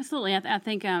 Well, absolutely. I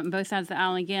think both sides of the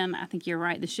aisle, again, I think you're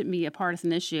right. This shouldn't be a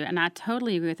partisan issue. And I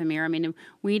totally agree with Amir. I mean,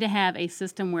 we need to have a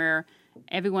system where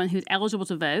everyone who's eligible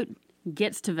to vote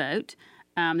gets to vote.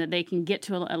 That they can get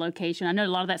to a location. I know a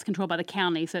lot of that's controlled by the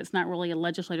county, so it's not really a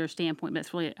legislator standpoint, but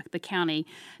it's really the county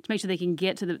to make sure they can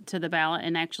get to the ballot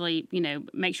and actually,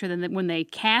 make sure that when they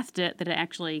cast it, that it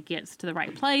actually gets to the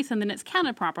right place and then it's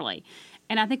counted properly.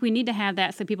 And I think we need to have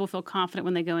that so people feel confident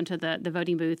when they go into the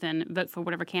voting booth and vote for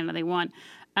whatever candidate they want.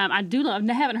 I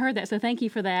haven't heard that, so thank you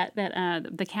for that.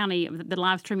 The county, the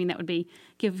live streaming, that would be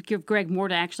give Greg more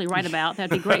to actually write about.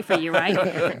 That'd be great for you, right?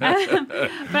 But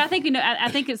I think I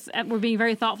think it's we're being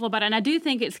very thoughtful about it, and I do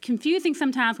think it's confusing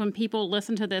sometimes when people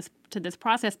listen to this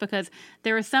process because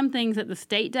there are some things that the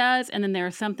state does, and then there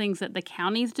are some things that the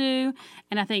counties do,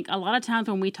 and I think a lot of times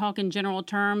when we talk in general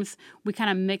terms, we kind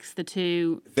of mix the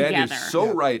two together. That is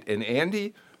so right, and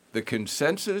Andy, the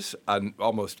consensus on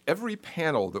almost every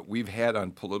panel that we've had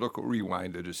on Political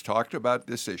Rewind that has talked about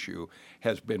this issue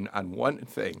has been on one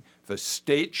thing. The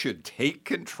state should take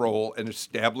control and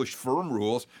establish firm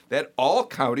rules that all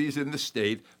counties in the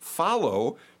state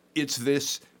follow. It's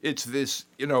this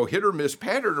hit or miss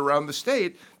pattern around the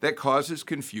state that causes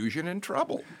confusion and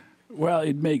trouble. Well,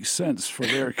 it makes sense for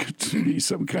there to be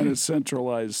some kind of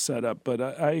centralized setup, but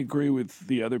I agree with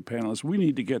the other panelists. We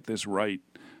need to get this right.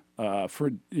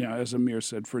 as Amir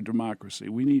said, for democracy.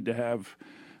 We need to have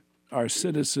our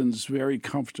citizens very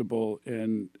comfortable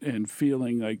in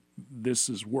feeling like this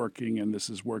is working and this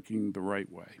is working the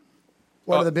right way.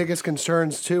 One of the biggest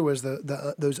concerns, too, is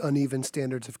those uneven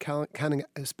standards of counting,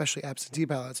 especially absentee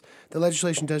ballots. The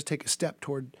legislation does take a step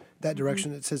toward that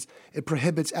direction. It says it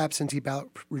prohibits absentee ballot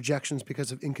rejections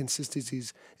because of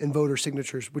inconsistencies in voter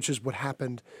signatures, which is what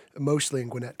happened mostly in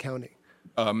Gwinnett County.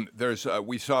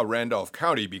 We saw Randolph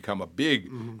County become a big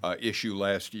issue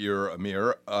last year,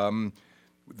 Amir.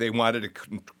 They wanted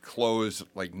to close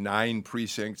like 9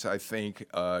 precincts, I think,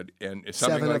 and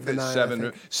something like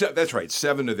that. That's right,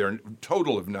 7 of their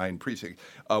total of 9 precincts.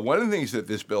 One of the things that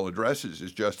this bill addresses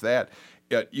is just that.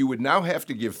 You would now have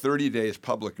to give 30 days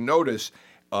public notice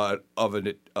of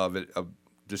a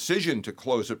decision to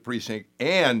close a precinct,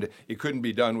 and it couldn't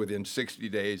be done within 60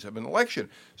 days of an election.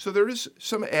 So there is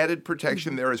some added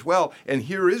protection there as well. And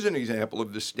here is an example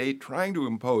of the state trying to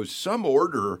impose some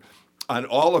order on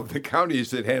all of the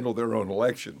counties that handle their own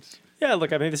elections. Yeah,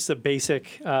 look, I mean, this is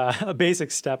a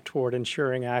basic step toward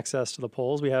ensuring access to the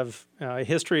polls. We have a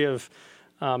history of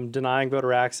denying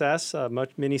voter access.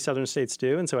 Many southern states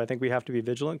do, and so I think we have to be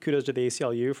vigilant. Kudos to the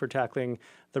ACLU for tackling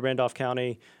the Randolph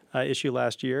County issue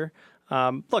last year.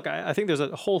 Look, I think there's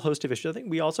a whole host of issues. I think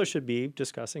we also should be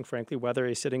discussing, frankly, whether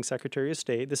a sitting Secretary of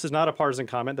State, this is not a partisan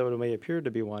comment, though it may appear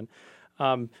to be one,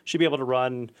 should be able to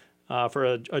run for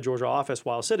a Georgia office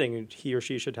while sitting. He or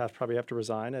she should probably have to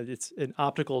resign. It's an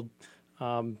optical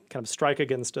kind of strike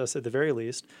against us at the very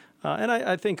least. And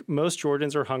I think most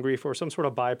Georgians are hungry for some sort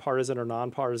of bipartisan or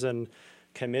nonpartisan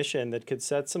commission that could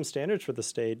set some standards for the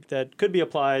state that could be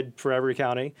applied for every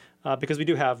county, because we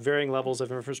do have varying levels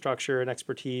of infrastructure and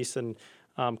expertise and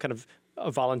kind of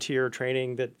a volunteer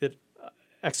training that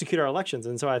execute our elections.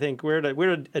 And so I think we're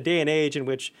at a day and age in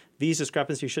which these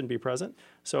discrepancies shouldn't be present.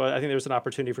 So I think there's an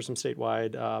opportunity for some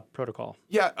statewide protocol.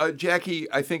 Yeah,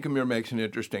 Jackie, I think Amir makes an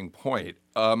interesting point.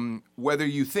 Whether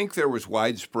you think there was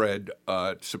widespread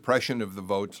suppression of the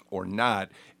votes or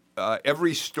not,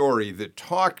 every story that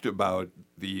talked about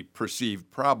the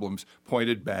perceived problems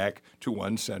pointed back to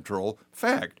one central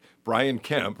fact. Brian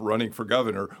Kemp, running for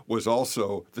governor, was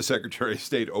also the Secretary of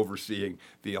State overseeing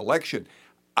the election.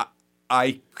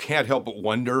 I can't help but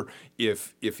wonder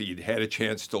if he'd had a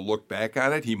chance to look back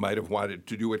on it, he might have wanted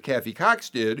to do what Kathy Cox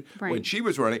did when she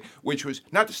was running, which was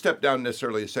not to step down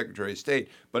necessarily as Secretary of State,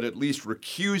 but at least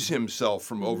recuse himself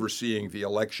from overseeing the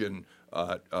election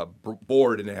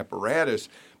board and apparatus.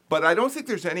 But I don't think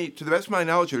there's any, to the best of my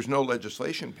knowledge, there's no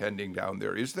legislation pending down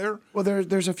there, is there? Well,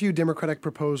 there's a few Democratic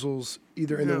proposals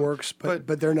either in the works, but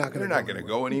they're not going to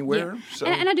go anywhere. Yeah. So.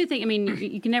 And I do think, I mean,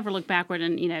 you can never look backward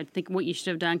and, think what you should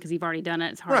have done because you've already done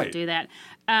it. It's hard to do that.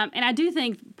 And I do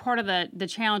think part of the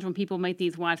challenge when people make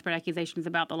these widespread accusations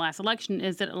about the last election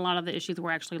is that a lot of the issues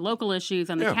were actually local issues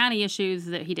and the county issues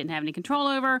that he didn't have any control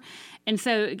over. And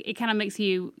so it kind of makes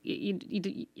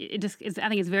it just is, I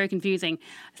think it's very confusing.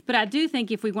 But I do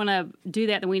think if we want to do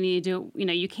that, then we need to do,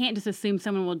 you can't just assume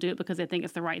someone will do it because they think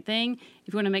it's the right thing.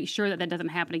 If you want to make sure that doesn't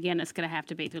happen again, it's going to have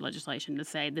to be through legislation to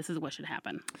say this is what should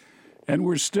happen. And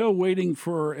we're still waiting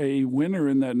for a winner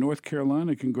in that North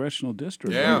Carolina congressional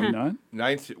district, are we not?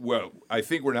 Well, I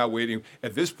think we're not waiting.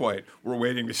 At this point, we're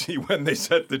waiting to see when they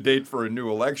set the date for a new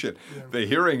election. Yeah. The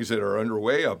hearings that are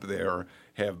underway up there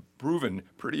have proven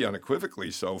pretty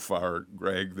unequivocally so far,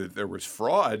 Greg, that there was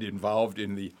fraud involved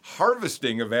in the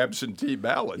harvesting of absentee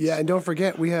ballots. Yeah, and don't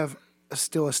forget, we have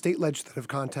still a state legislative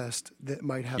contest that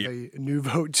might have a new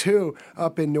vote, too,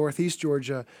 up in Northeast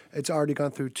Georgia. It's already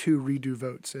gone through 2 redo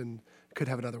votes and could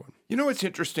have another one. You know what's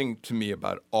interesting to me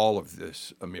about all of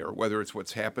this, Amir, whether it's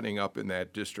what's happening up in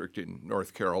that district in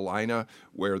North Carolina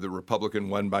where the Republican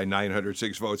won by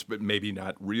 906 votes, but maybe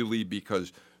not really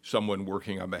because someone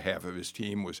working on behalf of his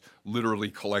team was literally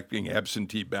collecting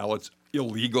absentee ballots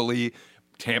illegally,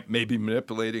 maybe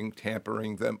manipulating,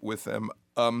 tampering with them.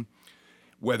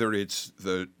 Whether it's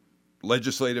the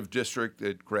legislative district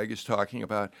that Greg is talking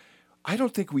about, I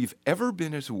don't think we've ever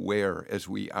been as aware as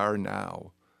we are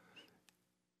now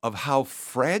of how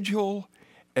fragile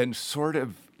and sort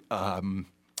of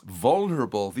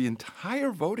vulnerable the entire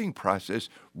voting process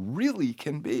really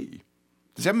can be.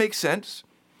 Does that make sense?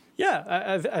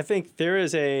 Yeah, I think there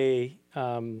is there's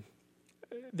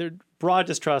broad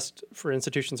distrust for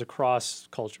institutions across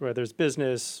culture, whether there's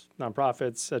business,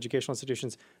 nonprofits, educational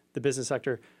institutions, the business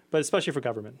sector, but especially for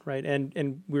government, right?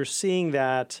 And we're seeing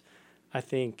that, I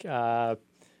think,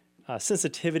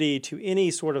 sensitivity to any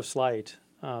sort of slight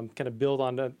kind of build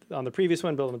on the previous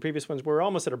one, build on the previous ones. We're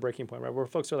almost at a breaking point, right, where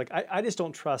folks are like, I just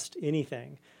don't trust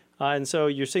anything. And so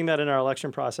you're seeing that in our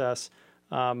election process.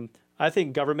 I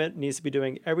think government needs to be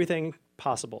doing everything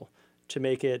possible to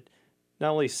make it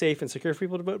not only safe and secure for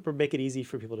people to vote, but make it easy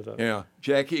for people to vote. Yeah.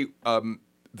 Jackie,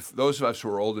 those of us who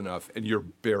are old enough, and you're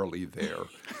barely there.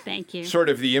 Thank you. Sort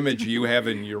of the image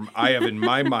I have in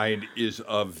my mind is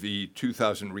of the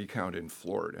 2000 recount in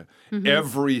Florida. Mm-hmm.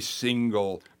 Every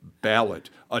single ballot,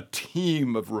 a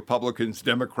team of Republicans,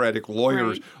 Democratic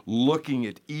lawyers looking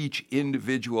at each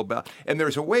individual ballot. And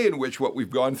there's a way in which what we've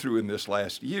gone through in this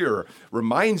last year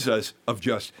reminds us of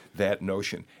just that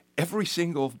notion. Every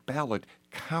single ballot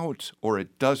counts, or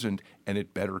it doesn't, and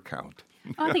it better count.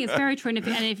 Oh, I think it's very true. And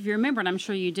if you remember, and I'm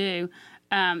sure you do,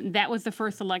 that was the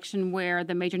first election where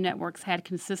the major networks had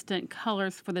consistent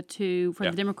colors for the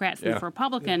Democrats and for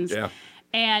Republicans. Yeah.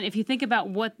 And if you think about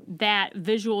what that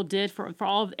visual did for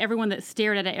everyone that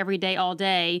stared at it every day, all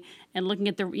day, and looking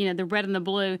at the red and the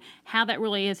blue, how that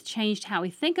really has changed how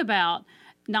we think about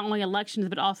not only elections,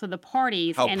 but also the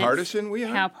parties. How partisan we are?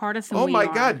 How partisan we are. Oh, my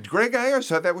God. Greg Ayers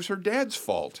thought that was her dad's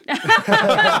fault. No,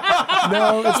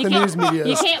 it's the news media.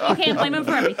 You can't blame him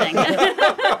for everything. All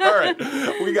right.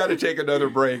 We got to take another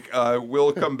break.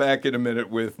 We'll come back in a minute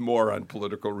with more on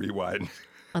Political Rewind.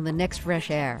 On the next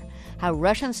Fresh Air, how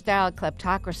Russian-style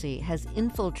kleptocracy has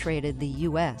infiltrated the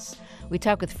U.S. We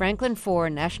talk with Franklin Foer,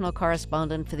 national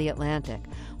correspondent for The Atlantic.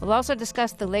 We'll also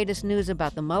discuss the latest news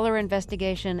about the Mueller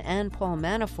investigation and Paul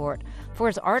Manafort.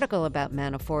 Foer's article about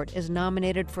Manafort is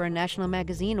nominated for a National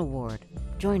Magazine Award.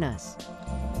 Join us.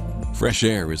 Fresh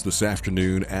Air is this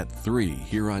afternoon at 3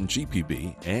 here on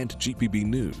GPB and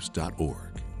gpbnews.org.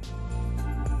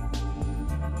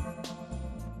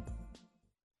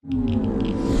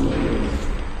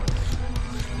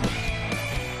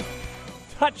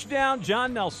 Touchdown,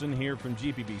 John Nelson here from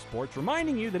GPB Sports,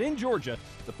 reminding you that in Georgia,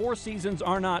 the 4 seasons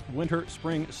are not winter,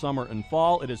 spring, summer, and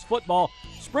fall. It is football,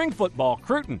 spring football,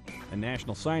 Cruton, and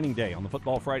National Signing Day. On the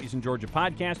Football Fridays in Georgia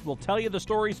podcast, we'll tell you the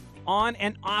stories on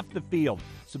and off the field.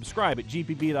 Subscribe at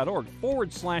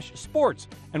gpb.org/sports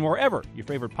and wherever your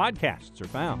favorite podcasts are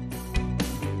found.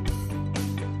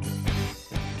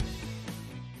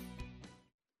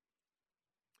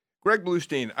 Greg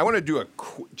Bluestein, I want to do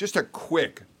just a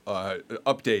quick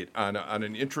update on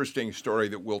an interesting story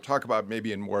that we'll talk about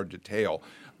maybe in more detail.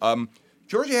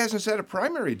 Georgia hasn't set a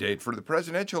primary date for the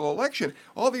presidential election.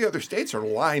 All the other states are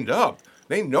lined up.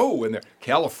 They know when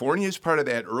California is part of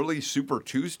that early Super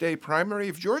Tuesday primary.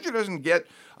 If Georgia doesn't get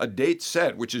a date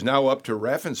set, which is now up to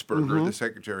Raffensperger, the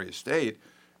Secretary of State,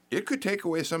 it could take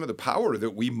away some of the power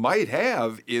that we might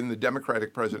have in the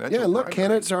Democratic presidential Yeah, and look, primary.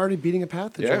 Candidates are already beating a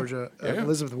path to Georgia.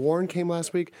 Elizabeth Warren came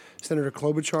last week. Senator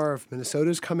Klobuchar of Minnesota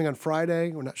is coming on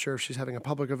Friday. We're not sure if she's having a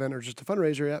public event or just a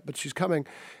fundraiser yet, but she's coming.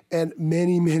 And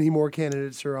many, many more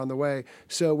candidates are on the way.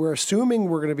 So we're assuming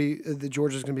we're going to be that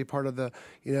Georgia's going to be part of the,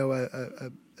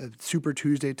 a Super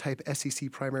Tuesday type SEC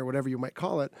primary, whatever you might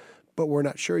call it. But we're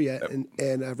not sure yet, and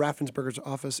Raffensperger's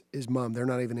office is mum. They're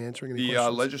not even answering any questions.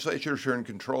 The legislature turned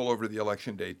control over the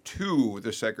election day to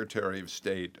the Secretary of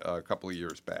State a couple of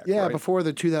years back. Yeah, right? Before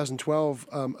the 2012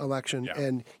 election,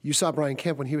 and you saw Brian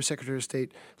Kemp when he was Secretary of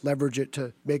State leverage it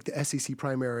to make the SEC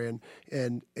primary,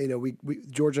 and we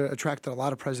Georgia attracted a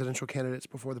lot of presidential candidates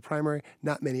before the primary,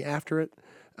 not many after it,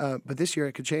 but this year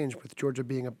it could change with Georgia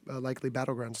being a likely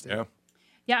battleground state. Yeah.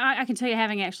 Yeah, I can tell you,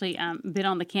 having actually been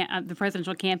on the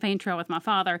presidential campaign trail with my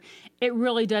father, it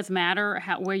really does matter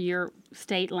where your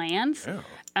state lands. Yeah.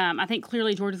 I think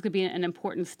clearly Georgia's going to be an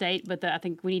important state, but I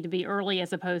think we need to be early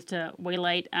as opposed to way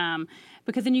late,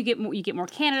 because then you get more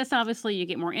candidates. Obviously, you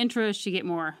get more interest, you get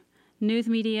more news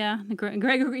media.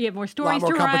 Greg, you have more stories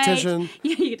to competition. Write.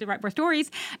 You get to write more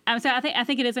stories. So I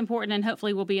think it is important, and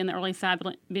hopefully we'll be in the early side.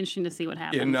 But it'll be interesting to see what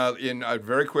happens.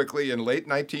 Very quickly, in late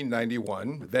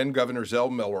 1991, then Governor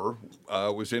Zell Miller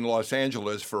was in Los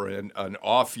Angeles for an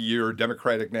off-year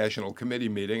Democratic National Committee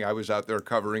meeting. I was out there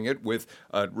covering it with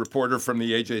a reporter from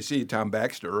the AJC, Tom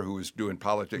Baxter, who was doing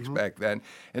politics back then.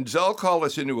 And Zell called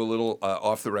us into a little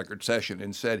off-the-record session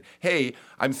and said, "Hey,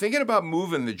 I'm thinking about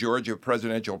moving the Georgia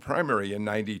presidential primary in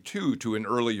 92 to an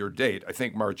earlier date, I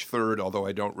think March 3rd, although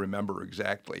I don't remember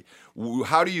exactly.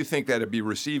 How do you think that would be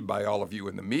received by all of you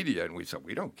in the media?" And we said,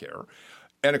 "We don't care."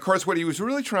 And, of course, what he was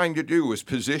really trying to do was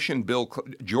position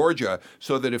Georgia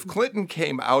so that if Clinton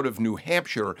came out of New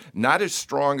Hampshire not as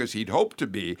strong as he'd hoped to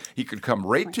be, he could come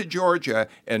right to Georgia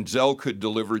and Zell could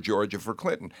deliver Georgia for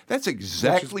Clinton. That's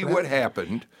exactly what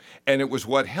happened, and it was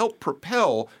what helped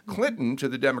propel Clinton to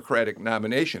the Democratic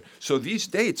nomination. So these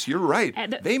dates, you're right,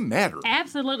 they matter.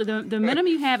 Absolutely. The momentum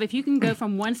you have, if you can go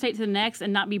from one state to the next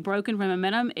and not be broken from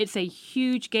momentum, it's a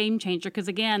huge game changer because,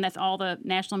 again, that's all the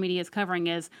national media is covering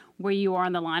is where you are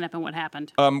run the lineup and what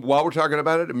happened. While we're talking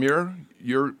about it, Amir,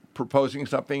 you're proposing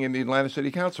something in the Atlanta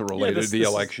City Council related to the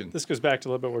election. This goes back to a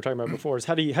little bit what we were talking about before. Is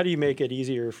how do you make it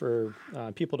easier for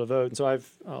people to vote? And so I've,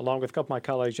 along with a couple of my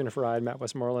colleagues, Jennifer Ide, Matt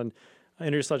Westmoreland,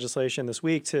 introduced legislation this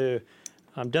week to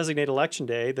designate Election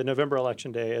Day, the November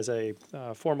Election Day, as a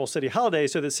formal city holiday,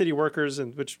 so that city workers,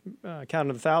 which count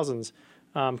in the thousands,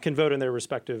 can vote in their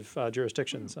respective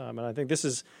jurisdictions. And I think this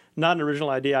is not an original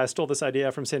idea. I stole this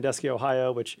idea from Sandusky,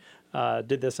 Ohio, which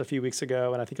did this a few weeks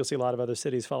ago, and I think you'll see a lot of other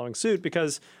cities following suit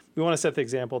because we want to set the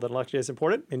example that Election Day is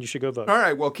important and you should go vote. All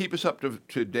right, well, keep us up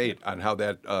to date on how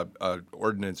that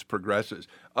ordinance progresses.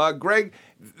 Greg,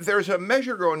 there's a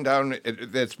measure going down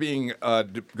that's being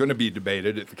going to be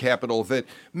debated at the Capitol that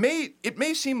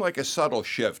may seem like a subtle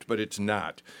shift, but it's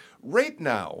not. Right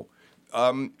now,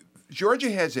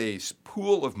 Georgia has a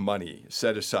pool of money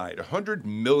set aside, $100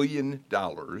 million,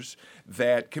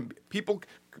 that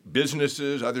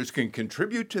businesses, others can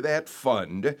contribute to that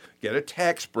fund, get a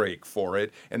tax break for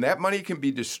it, and that money can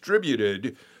be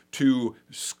distributed to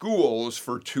schools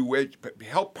for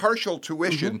help partial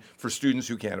tuition for students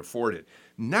who can't afford it.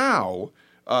 Now,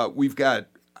 we've got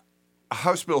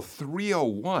House Bill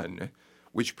 301,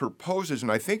 which proposes, and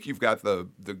I think you've got the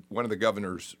one of the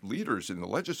governor's leaders in the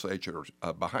legislature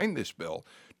behind this bill,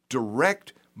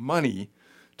 direct money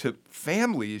to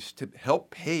families to help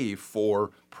pay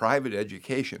for private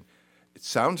education. It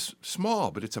sounds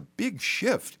small, but it's a big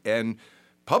shift, and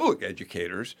public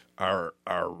educators are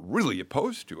really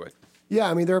opposed to it. Yeah,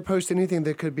 I mean, they're opposed to anything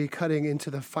that could be cutting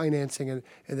into the financing and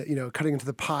cutting into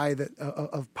the pie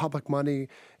of public money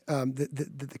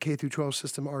that the K through 12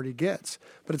 system already gets.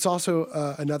 But it's also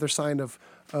another sign of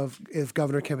if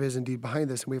Governor Kemp is indeed behind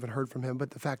this, and we haven't heard from him,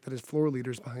 but the fact that his floor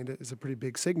leader's behind it is a pretty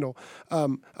big signal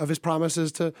of his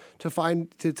promises to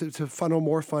funnel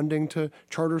more funding to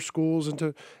charter schools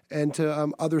and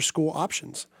to other school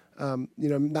options. Not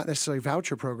necessarily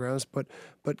voucher programs, but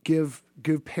give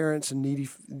parents and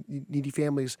needy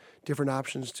families different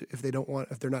options if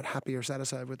they're not happy or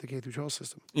satisfied with the K through 12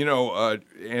 system.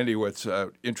 Andy, what's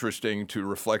interesting to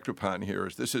reflect upon here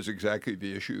is this is exactly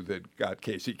the issue that got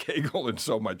Casey Cagle in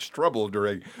so much trouble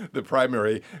during the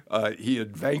primary. He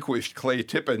had vanquished Clay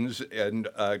Tippins, and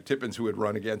Tippins, who had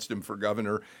run against him for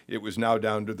governor. It was now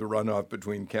down to the runoff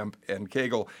between Kemp and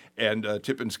Cagle, and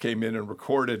Tippins came in and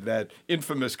recorded that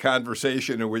infamous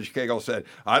conversation in which Cagle said,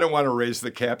 "I don't want to raise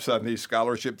the caps on these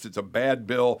scholarships. It's a bad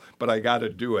bill, but I got to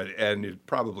do it." And it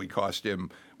probably cost him.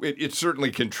 It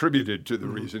certainly contributed to the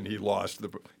reason he lost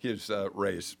his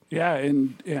race. Yeah,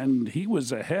 and he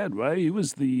was ahead, right? He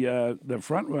was the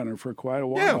front runner for quite a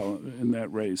while in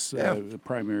that race, the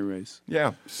primary race.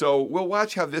 Yeah. So we'll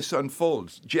watch how this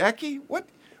unfolds. Jackie, what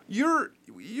you're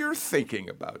thinking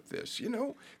about this?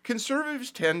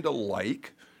 Conservatives tend to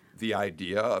like the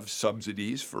idea of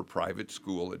subsidies for private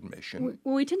school admission.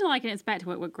 Well, we tend to like, and it's back to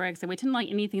what Greg said, we tend to like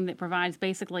anything that provides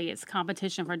basically it's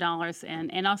competition for dollars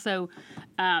and also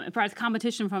it provides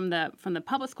competition from the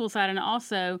public school side and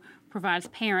also provides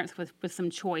parents with some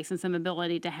choice and some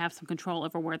ability to have some control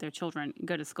over where their children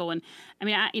go to school. And I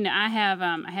mean, I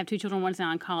have two children. One's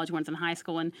now in college, one's in high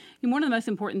school. And one of the most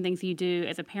important things you do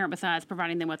as a parent, besides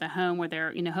providing them with a home where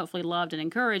they're hopefully loved and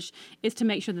encouraged, is to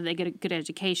make sure that they get a good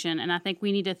education. And I think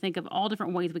we need to think of all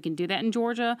different ways we can do that in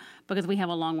Georgia because we have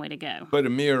a long way to go. But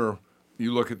Amir,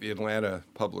 you look at the Atlanta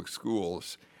public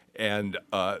schools, and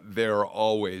they're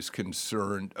always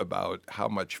concerned about how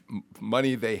much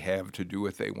money they have to do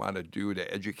what they want to do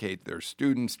to educate their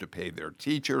students, to pay their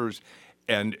teachers.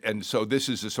 And so this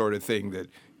is the sort of thing that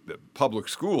the public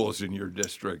schools in your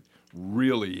district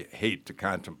really hate to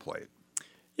contemplate.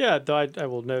 Yeah, though I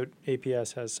will note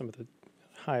APS has some of the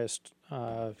highest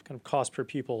kind of cost per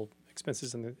pupil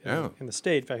expenses in the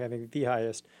state. In fact, I think the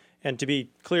highest. And to be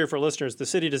clear for listeners, the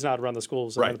city does not run the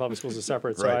schools, and the public schools are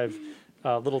separate. So I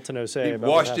have little to no say he about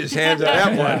washed his hands of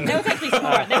that one. That was actually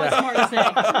smart. That was smart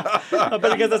to say.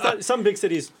 But again, that's not, some big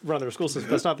cities run their school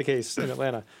system. That's not the case in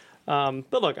Atlanta.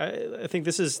 But look, I think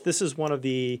this is one of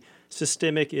the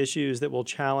systemic issues that will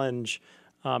challenge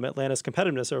Atlanta's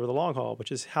competitiveness over the long haul,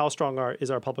 which is how strong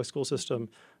is our public school system.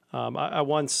 I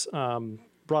once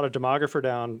brought a demographer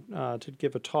down to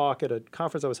give a talk at a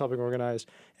conference I was helping organize,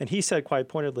 and he said quite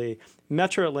pointedly,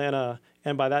 Metro Atlanta,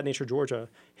 and by that nature Georgia,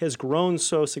 has grown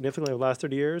so significantly over the last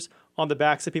 30 years on the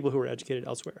backs of people who are educated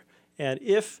elsewhere. And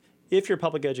if your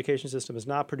public education system is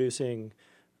not producing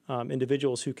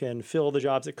individuals who can fill the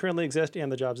jobs that currently exist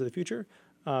and the jobs of the future,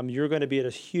 you're going to be at a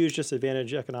huge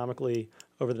disadvantage economically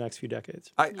over the next few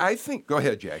decades. I think, go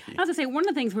ahead, Jackie. I was going to say, one of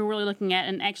the things we're really looking at,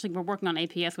 and actually we're working on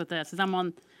APS with this, is I'm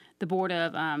on the board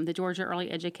of the Georgia Early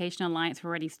Education Alliance for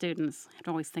Ready Students. I have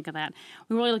to always think of that.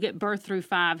 We really look at birth through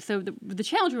 5. So the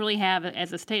challenge we really have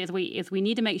as a state is we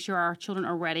need to make sure our children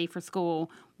are ready for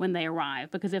school when they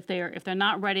arrive, because if they're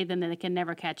not ready, then they can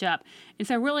never catch up. And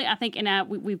so really, I think, and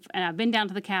I've been down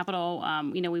to the Capitol.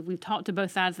 We've talked to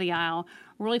both sides of the aisle.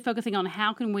 We're really focusing on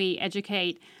how can we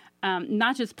educate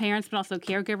not just parents but also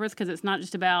caregivers, because it's not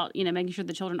just about making sure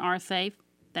the children are safe.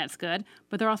 That's good,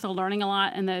 but they're also learning a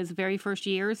lot in those very first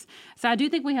years. So I do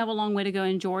think we have a long way to go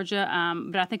in Georgia,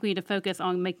 but I think we need to focus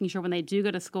on making sure when they do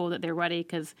go to school that they're ready,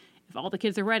 because if all the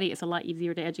kids are ready, it's a lot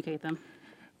easier to educate them.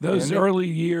 Those early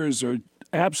years are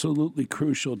absolutely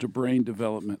crucial to brain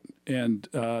development, and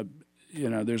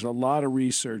there's a lot of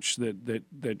research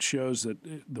that shows that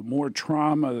the more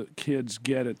trauma kids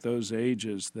get at those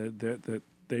ages, that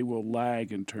they will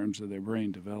lag in terms of their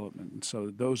brain development. And so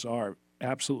those are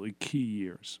absolutely key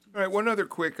years. All right, one other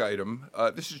quick item.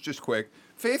 This is just quick.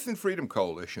 Faith and Freedom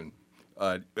Coalition,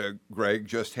 Greg,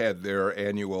 just had their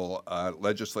annual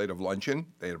legislative luncheon.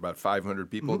 They had about 500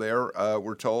 people there,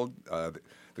 we're told.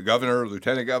 The governor,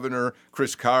 lieutenant governor,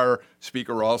 Chris Carr,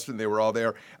 Speaker Ralston, they were all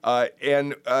there.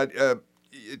 And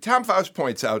Tom Faust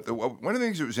points out that one of the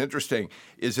things that was interesting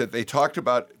is that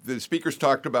the speakers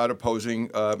talked about opposing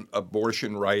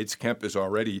abortion rights. Kemp has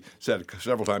already said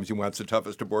several times he wants the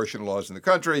toughest abortion laws in the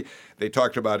country. They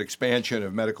talked about expansion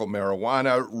of medical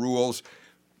marijuana rules.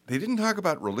 They didn't talk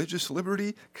about religious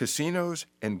liberty, casinos,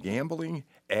 and gambling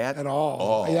at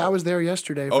all. Yeah, I was there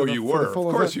yesterday. You were. Of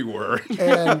course you were.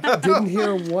 And didn't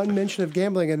hear one mention of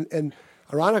gambling. And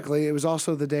ironically, it was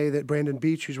also the day that Brandon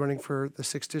Beach, who's running for the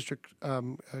 6th District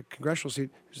congressional seat,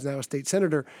 who's now a state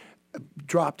senator,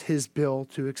 dropped his bill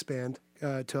to expand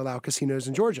to allow casinos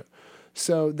in Georgia.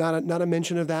 So not a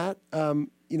mention of that.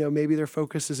 Maybe their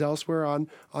focus is elsewhere on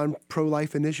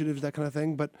pro-life initiatives, that kind of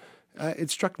thing. But it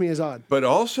struck me as odd. But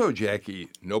also, Jackie,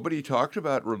 nobody talked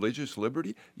about religious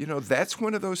liberty. That's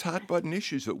one of those hot-button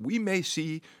issues that we may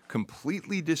see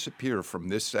completely disappear from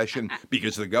this session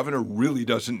because the governor really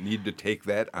doesn't need to take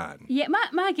that on. Yeah,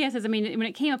 my guess is, when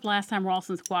it came up last time,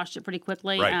 Ralston squashed it pretty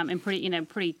quickly, right. And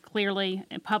pretty clearly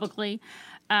and publicly.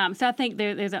 So I think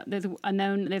there's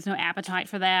no appetite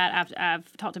for that.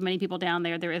 I've talked to many people down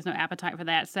there. There is no appetite for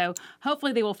that. So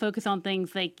hopefully they will focus on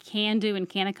things they can do and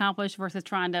can accomplish versus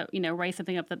trying to raise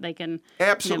something up that they can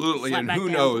absolutely. And who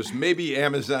knows? Maybe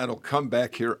Amazon will come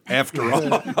back here after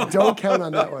all. Don't count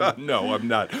on that one. No, I'm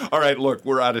not. All right, look,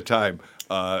 we're out of time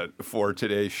for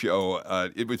today's show.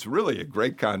 It was really a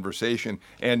great conversation,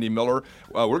 Andy Miller.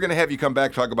 We're going to have you come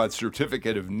back talk about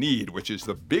Certificate of Need, which is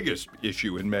the biggest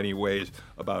issue in many ways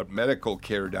about medical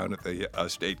care down at the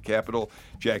state capitol.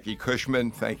 Jackie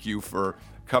Cushman, thank you for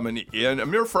coming in.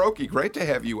 Amir Faroqi, great to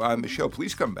have you on the show.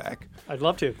 Please come back. I'd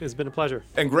love to. It's been a pleasure.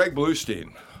 And Greg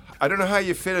Bluestein. I don't know how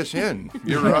you fit us in.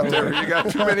 You're up there. You got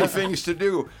too many things to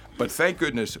do. But thank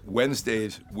goodness,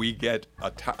 Wednesdays, we get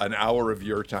an hour of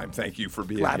your time. Thank you for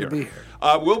being here. Glad to be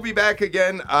here. We'll be back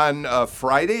again on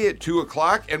Friday at 2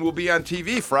 o'clock, and we'll be on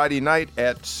TV Friday night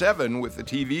at 7 with the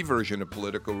TV version of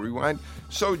Political Rewind.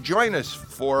 So join us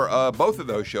for both of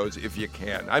those shows if you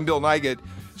can. I'm Bill Nygett.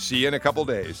 See you in a couple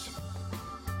days.